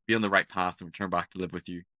be on the right path and return back to live with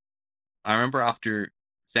you? I remember after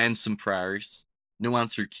saying some prayers, no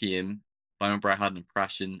answer came. But I remember I had an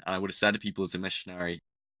impression, and I would have said to people as a missionary,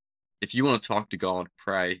 if you want to talk to God,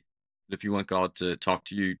 pray. But if you want God to talk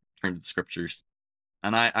to you, turn to the scriptures.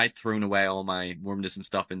 And I'd thrown away all my Mormonism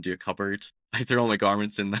stuff into a cupboard. I threw all my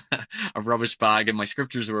garments in a rubbish bag, and my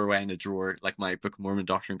scriptures were away in a drawer, like my Book of Mormon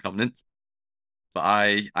Doctrine and Covenants. But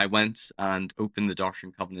I went and opened the Doctrine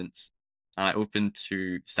and Covenants, and I opened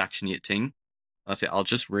to section 18. I'll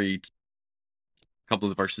just read a couple of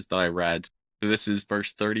the verses that I read. So this is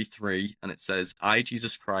verse 33, and it says, I,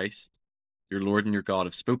 Jesus Christ, your Lord and your God,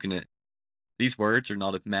 have spoken it. These words are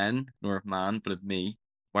not of men, nor of man, but of me.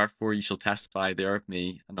 Wherefore you shall testify they are of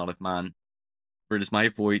me, and not of man. For it is my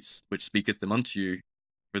voice which speaketh them unto you,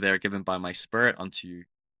 for they are given by my Spirit unto you.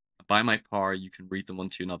 And by my power you can read them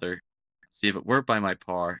unto another. See, if it were by my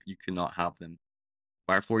power, you could not have them.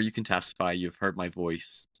 Wherefore you can testify you have heard my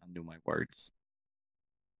voice and know my words.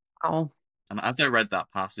 Oh, And as I read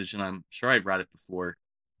that passage, and I'm sure I've read it before,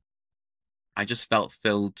 I just felt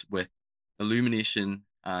filled with illumination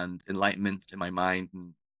and enlightenment in my mind,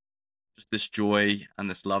 and just this joy and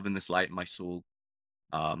this love and this light in my soul.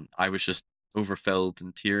 I was just overfilled,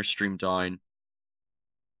 and tears streamed down.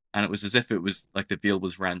 And it was as if it was like the veil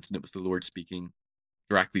was rent and it was the Lord speaking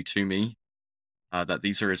directly to me, that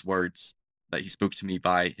these are his words, that he spoke to me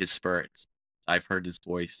by his Spirit. I've heard his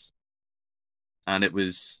voice. And it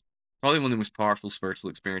was probably one of the most powerful spiritual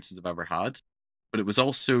experiences I've ever had. But it was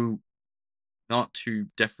also not too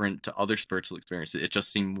different to other spiritual experiences. It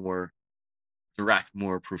just seemed more direct,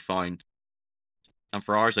 more profound. And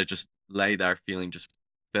for hours, I just lay there feeling just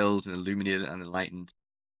filled and illuminated and enlightened.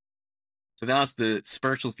 So then as the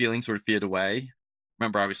spiritual feelings sort of fade away,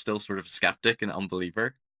 remember I was still sort of a skeptic and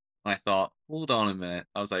unbeliever. And I thought, hold on a minute.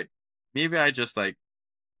 I was like, maybe I just like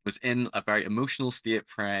was in a very emotional state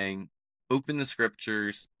praying, opened the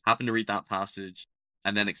scriptures, happened to read that passage,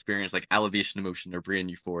 and then experienced like elevation emotion or brain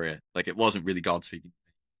euphoria. Like it wasn't really God speaking.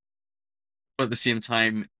 But at the same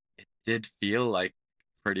time, it did feel like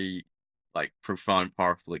pretty like profound,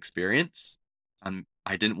 powerful experience. And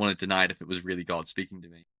I didn't want to deny it if it was really God speaking to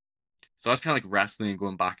me. So I was kind of like wrestling and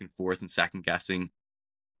going back and forth and second guessing.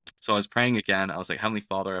 So I was praying again. I was like, Heavenly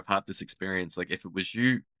Father, I've had this experience. Like, if it was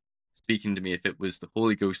you speaking to me, if it was the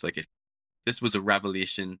Holy Ghost, like if this was a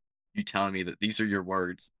revelation, you telling me that these are your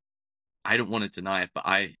words, I don't want to deny it, but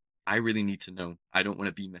I really need to know. I don't want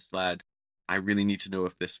to be misled. I really need to know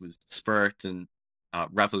if this was spirit and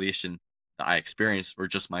revelation that I experienced or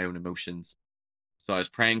just my own emotions. So I was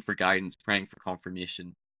praying for guidance, praying for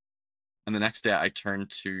confirmation. And the next day I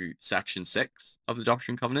turned to section 6 of the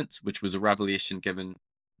Doctrine and Covenants, which was a revelation given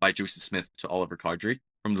by Joseph Smith to Oliver Cowdery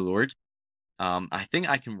from the Lord. I think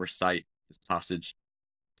I can recite this passage.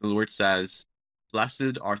 The Lord says,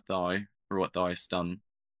 Blessed art thou for what thou hast done,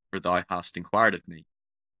 for thou hast inquired of me.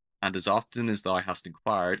 And as often as thou hast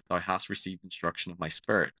inquired, thou hast received instruction of my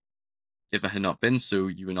Spirit. If it had not been so,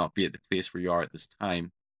 you would not be at the place where you are at this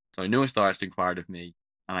time. So I knowest thou hast inquired of me,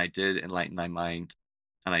 and I did enlighten thy mind.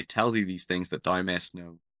 And I tell thee these things that thou mayest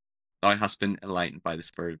know. Thou hast been enlightened by the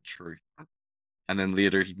Spirit of truth. And then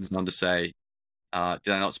later he goes on to say,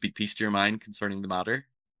 did I not speak peace to your mind concerning the matter?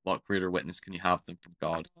 What greater witness can you have than from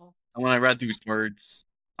God? And when I read those words,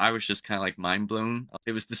 I was just kind of like mind blown.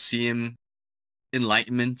 It was the same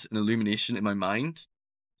enlightenment and illumination in my mind,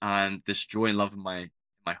 and this joy and love in my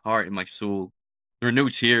heart, in my soul. There were no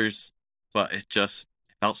tears, but it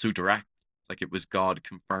felt so direct. Like it was God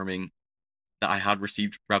confirming that I had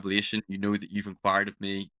received revelation. You know that you've inquired of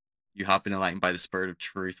me. You have been enlightened by the Spirit of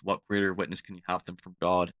truth. What greater witness can you have than from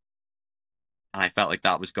God? And I felt like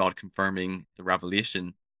that was God confirming the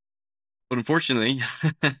revelation. But unfortunately,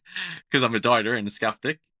 because I'm a doubter and a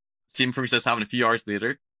skeptic, same process happened a few hours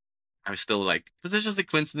later. I was still like, was this just a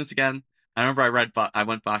coincidence again? I remember I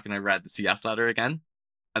went back and I read the CS letter again,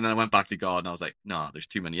 and then I went back to God and I was like, no, there's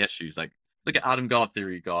too many issues. Like, look at Adam God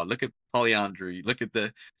theory, God. Look at polyandry. Look at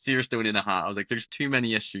the seer stone in a hat. I was like, there's too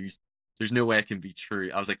many issues. There's no way it can be true.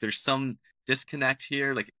 I was like, there's some disconnect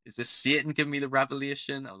here. Like, is this Satan giving me the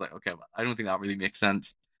revelation? I was like, okay, well, I don't think that really makes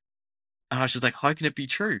sense. And I was just like, how can it be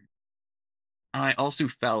true? And I also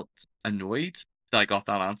felt annoyed that I got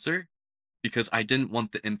that answer because I didn't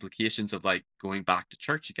want the implications of like going back to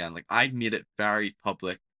church again. Like I made it very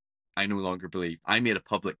public. I no longer believe. I made a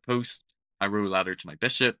public post. I wrote a letter to my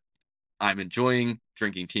bishop. I'm enjoying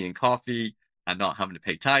drinking tea and coffee and not having to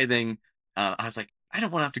pay tithing. I was like, I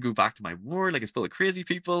don't want to have to go back to my ward. Like it's full of crazy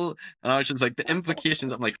people. And I was just like, the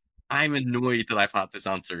implications. I'm like, I'm annoyed that I've had this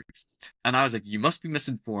answer. And I was like, you must be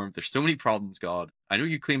misinformed. There's so many problems, God. I know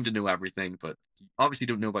you claim to know everything, but you obviously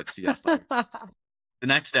don't know about the CS letter. The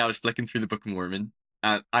next day, I was flicking through the Book of Mormon,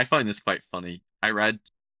 and I find this quite funny. I read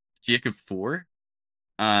Jacob 4,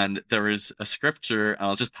 And there is a scripture, and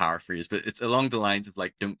I'll just paraphrase, but it's along the lines of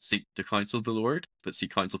like, don't seek to counsel the Lord, but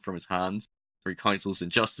seek counsel from his hands, for he counsels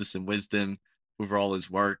in justice and wisdom over all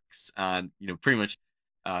his works. And, pretty much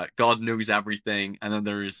God knows everything. And then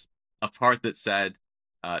there's a part that said,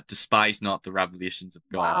 despise not the revelations of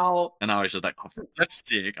God. Wow. And I was just like, oh, for flip's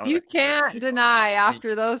sake. I was You like, for flip's can't sake, God, you just deny want me.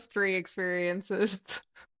 after those three experiences.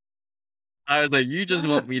 I was like, you just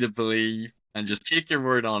want me to believe and just take your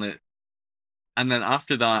word on it. And then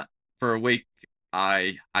after that, for a week,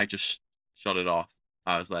 I just shut it off.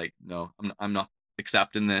 I was like, no, I'm not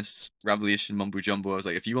accepting this revelation mumbo jumbo. I was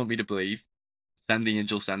like, if you want me to believe, send the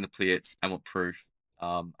angel, send the plates. I want proof.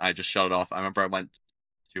 I just shut it off. I remember I went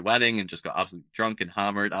to a wedding and just got absolutely drunk and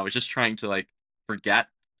hammered. I was just trying to like forget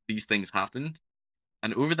these things happened.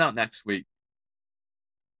 And over that next week,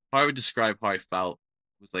 how I would describe how I felt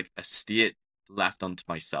was like a state left unto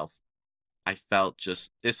myself. I felt just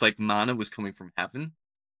it's like manna was coming from heaven,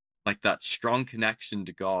 like that strong connection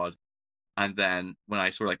to God. And then when I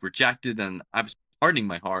sort of like rejected and I was hardening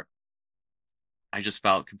my heart, I just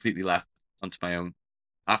felt completely left onto my own.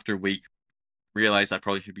 After a week, realized I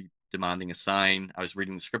probably should be demanding a sign. I was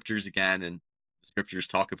reading the scriptures again, and the scriptures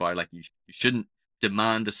talk about like you shouldn't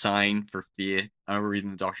demand a sign for faith. I remember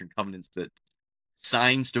reading the Doctrine and Covenants that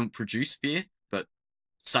signs don't produce faith, but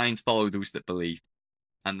signs follow those that believe,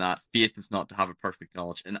 and that faith is not to have a perfect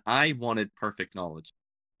knowledge. And I wanted perfect knowledge.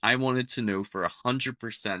 I wanted to know for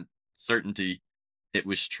 100% certainty it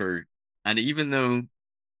was true. And even though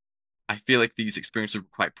I feel like these experiences were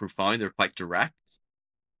quite profound, they're quite direct,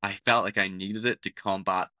 I felt like I needed it to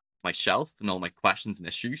combat myself and all my questions and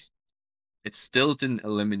issues. It still didn't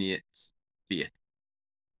eliminate faith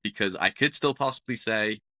because I could still possibly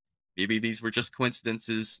say maybe these were just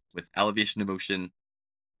coincidences with elevation emotion.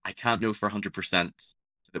 I can't know for 100%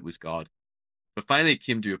 that it was God. But finally, it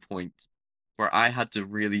came to a point where I had to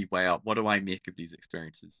really weigh up what do I make of these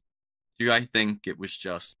experiences? Do I think it was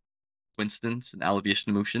just coincidence and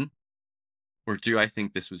elevation emotion? Or do I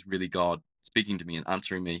think this was really God speaking to me and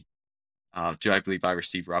answering me? Do I believe I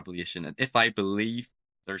received revelation? And if I believe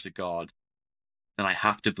there's a God, then I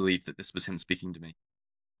have to believe that this was Him speaking to me.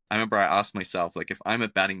 I remember I asked myself, like, if I'm a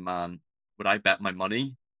betting man, would I bet my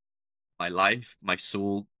money, my life, my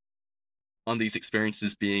soul on these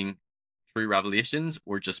experiences being true revelations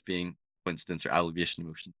or just being coincidence or elevation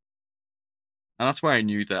emotion? And that's where I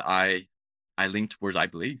knew that I leaned towards I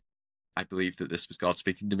believe. I believe that this was God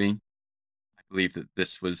speaking to me. I believe that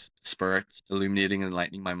this was Spirit illuminating and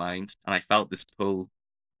enlightening my mind. And I felt this pull,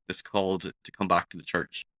 this call to come back to the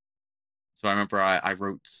church. So I remember I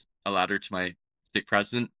wrote a letter to my stake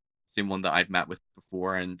president, same one that I'd met with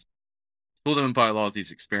before, and told him about a lot of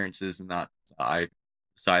these experiences and that I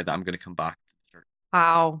decided that I'm going to come back to the church.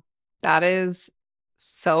 Wow. That is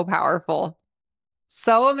so powerful.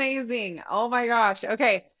 So amazing. Oh my gosh.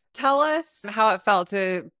 Okay. Tell us how it felt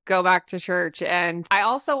to go back to church. And I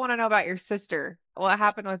also want to know about your sister. What Yeah.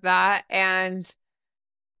 happened with that? And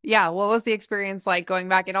yeah, what was the experience like going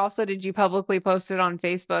back? And also, did you publicly post it on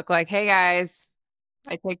Facebook? Like, hey guys,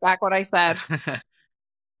 I take back what I said.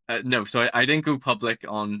 No, so I didn't go public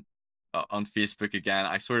on Facebook again.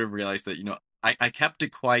 I sort of realized that I kept it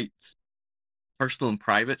quite personal and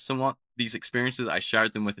private somewhat. These experiences I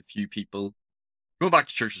shared them with a few people. Going back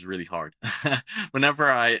to church was really hard.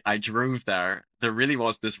 Whenever I drove there, there really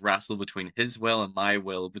was this wrestle between his will and my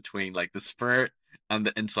will, between like the spirit and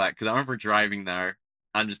the intellect. Because I remember driving there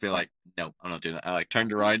and just being like, no, I'm not doing it. I like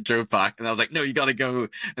turned around, drove back, and I was like, no, you gotta go.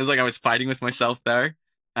 It was like I was fighting with myself there.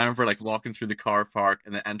 I remember like walking through the car park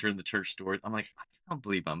and then entering the church doors. I'm like, I can't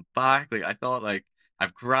believe I'm back. Like I thought like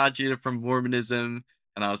I've graduated from Mormonism,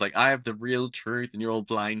 and I was like, I have the real truth, and you're all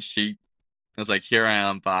blind sheep. I was like, here I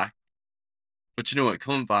am back. But you know what?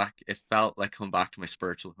 Coming back, it felt like coming back to my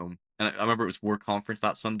spiritual home. And I remember it was War Conference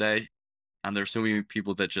that Sunday, and there were so many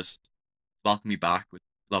people that just welcomed me back with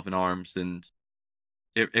loving arms, and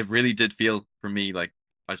it really did feel for me like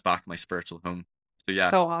I was back in my spiritual home. So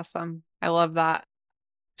yeah. So awesome. I love that.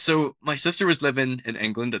 So my sister was living in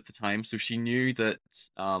England at the time, so she knew that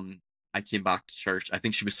I came back to church. I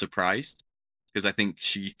think she was surprised because I think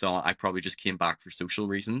she thought I probably just came back for social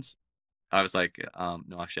reasons. I was like,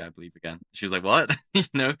 no, actually, I believe again. She was like, what?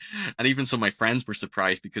 And even some of my friends were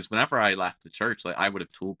surprised because whenever I left the church, like I would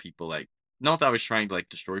have told people, like, not that I was trying to like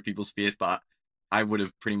destroy people's faith, but I would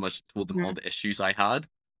have pretty much told them all Mhm. the issues I had.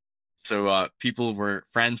 So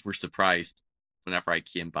friends were surprised whenever I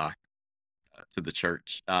came back to the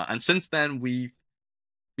church. And since then, me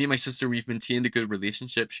and my sister, we've maintained a good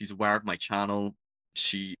relationship. She's aware of my channel.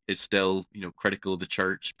 She is still, critical of the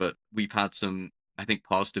church, but we've had some, I think,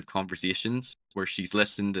 positive conversations where she's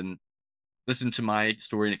listened and listen to my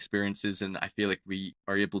story and experiences, and I feel like we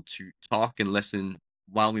are able to talk and listen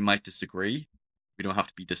while we might disagree. We don't have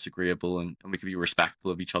to be disagreeable, and we can be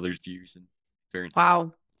respectful of each other's views and experiences.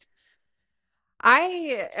 Wow.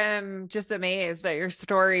 I am just amazed at your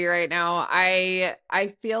story right now.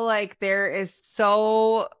 I feel like there is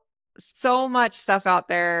so much stuff out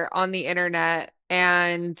there on the internet,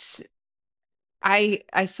 and I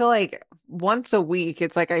feel like once a week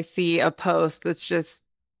it's like I see a post that's just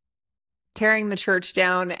tearing the church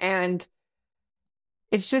down, and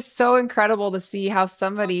it's just so incredible to see how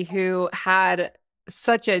somebody who had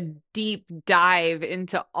such a deep dive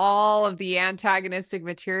into all of the antagonistic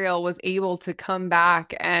material was able to come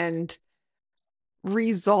back and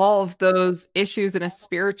resolve those issues in a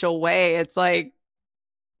spiritual way. It's like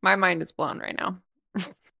my mind is blown right now.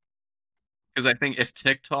 Because I think if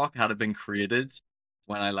TikTok had been created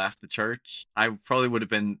when I left the church, I probably would have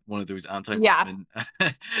been one of those Yeah. anti-Mormon,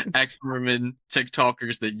 ex-Mormon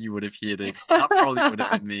TikTokers that you would have hated. That probably would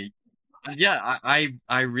have been me. And yeah,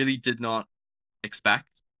 I really did not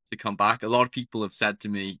expect to come back. A lot of people have said to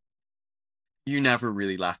me, "You never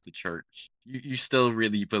really left the church. You still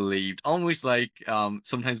really believed." Almost like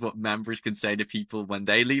sometimes what members can say to people when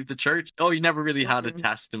they leave the church, "Oh, you never really had a Mhm.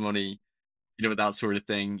 testimony." That sort of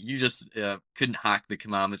thing. You just couldn't hack the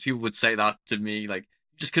commandments. People would say that to me, like,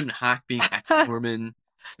 you just couldn't hack being ex-Mormon.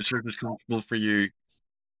 The church was comfortable for you.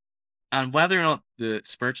 And whether or not the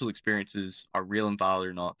spiritual experiences are real and valid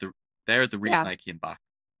or not, they're the reason Yeah. I came back,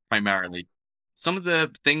 primarily. Some of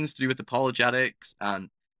the things to do with apologetics and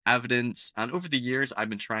evidence, and over the years, I've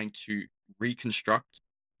been trying to reconstruct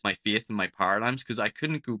my faith and my paradigms because I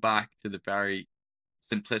couldn't go back to the very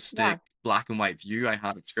Yeah. simplistic black and white view I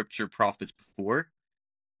had of scripture prophets before.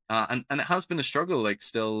 And it has been a struggle, like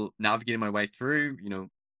still navigating my way through.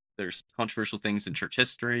 There's controversial things in church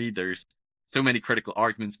history. There's so many critical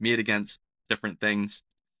arguments made against different things.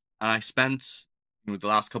 And I spent, the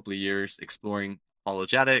last couple of years exploring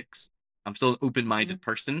apologetics. I'm still an Mhm. open-minded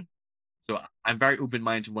person, so I'm very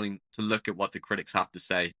open-minded, wanting to look at what the critics have to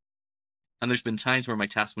say. And there's been times where my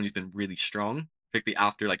testimony's been really strong, particularly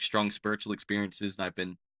after like strong spiritual experiences, and I've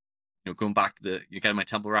been going back to getting my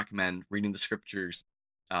temple recommend, reading the scriptures,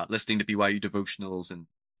 listening to BYU devotionals and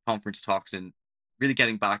conference talks, and really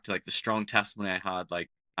getting back to like the strong testimony I had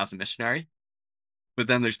like as a missionary. But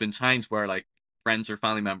then there's been times where like friends or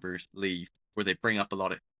family members leave, where they bring up a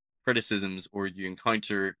lot of criticisms, or you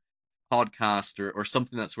encounter a podcast or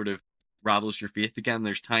something that sort of rattles your faith again.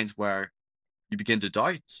 There's times where you begin to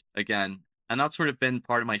doubt again. And that's sort of been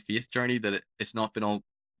part of my faith journey, that it's not been all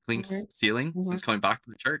clean Mhm. sailing Mhm. since coming back to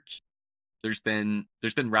the church. There's been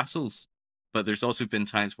wrestles, but there's also been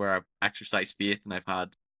times where I've exercised faith and I've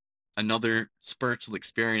had another spiritual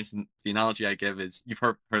experience. And the analogy I give is, you've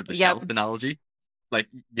heard the Yep. shelf analogy. Like,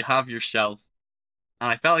 you have your shelf, and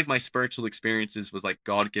I felt like my spiritual experiences was like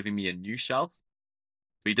God giving me a new shelf.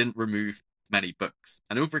 But He didn't remove many books,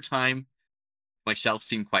 and over time my shelf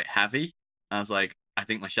seemed quite heavy. I was like, I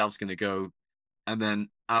think my shelf's gonna go. And then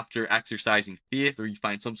after exercising faith, or you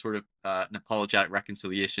find some sort of an apologetic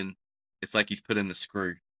reconciliation, it's like He's put in the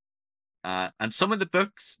screw. And some of the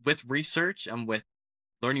books, with research and with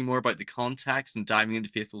learning more about the context and diving into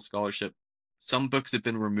faithful scholarship, some books have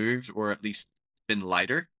been removed or at least been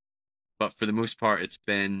lighter. But for the most part, it's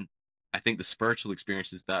been, I think, the spiritual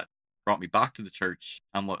experiences that brought me back to the church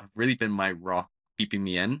and what have really been my rock keeping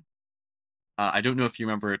me in. I don't know if you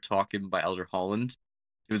remember a talk given by Elder Holland.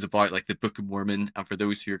 It was about like the Book of Mormon, and for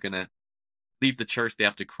those who are gonna leave the church, they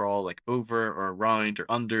have to crawl like over or around or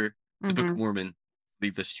under the Book of Mhm. Mormon,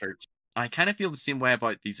 leave this church. I kind of feel the same way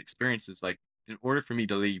about these experiences. Like, in order for me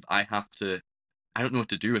to leave, I don't know what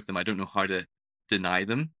to do with them. I don't know how to deny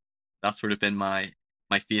them. That's sort of been my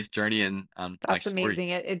faith journey and my That's story. amazing.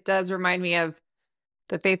 It does remind me of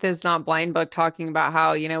the Faith is Not Blind book, talking about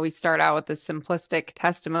how, we start out with this simplistic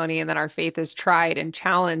testimony, and then our faith is tried and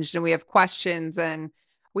challenged, and we have questions, and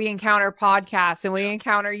we encounter podcasts, and we Yeah.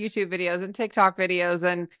 encounter YouTube videos and TikTok videos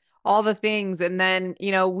and all the things. And then,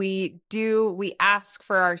 we ask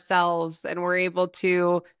for ourselves, and we're able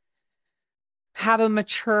to have a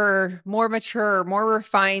mature, more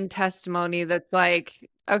refined testimony that's like,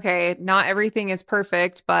 okay, not everything is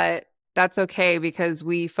perfect, but that's okay because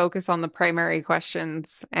we focus on the primary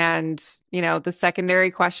questions, and, the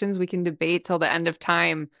secondary questions we can debate till the end of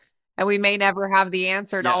time. And we may never have the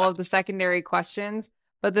answer to all Yeah. of the secondary questions,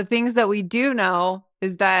 but the things that we do know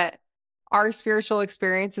is that our spiritual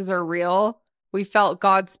experiences are real. We felt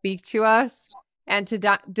God speak to us, and to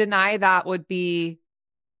deny that would be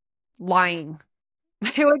lying.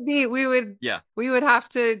 It would be, Yeah. we would have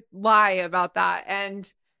to lie about that.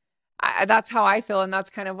 And that's how I feel, and that's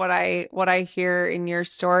kind of what I hear in your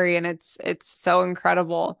story, and it's so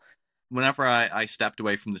incredible. Whenever I stepped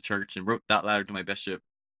away from the church and wrote that letter to my bishop,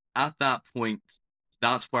 at that point,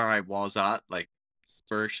 that's where I was at, like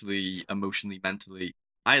spiritually, emotionally, mentally.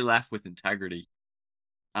 I left with integrity,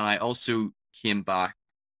 and I also came back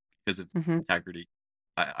because of Hmm. integrity.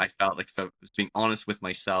 I felt like if I was being honest with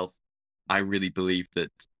myself, I really believed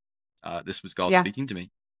that this was God Yeah, speaking to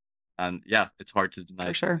me. And yeah, it's hard to for deny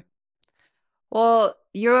these sure. things. Well,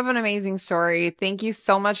 you have an amazing story. Thank you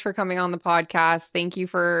so much for coming on the podcast. Thank you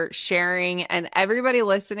for sharing. And everybody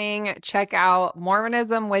listening, check out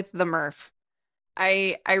Mormonism with the Murph.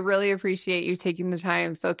 I really appreciate you taking the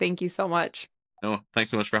time. So thank you so much. No,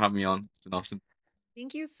 thanks so much for having me on. It's been awesome.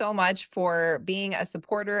 Thank you so much for being a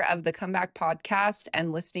supporter of the Comeback Podcast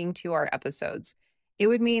and listening to our episodes. It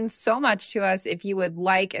would mean so much to us if you would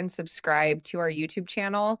like and subscribe to our YouTube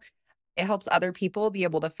channel. It helps other people be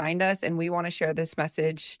able to find us, and we want to share this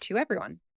message to everyone.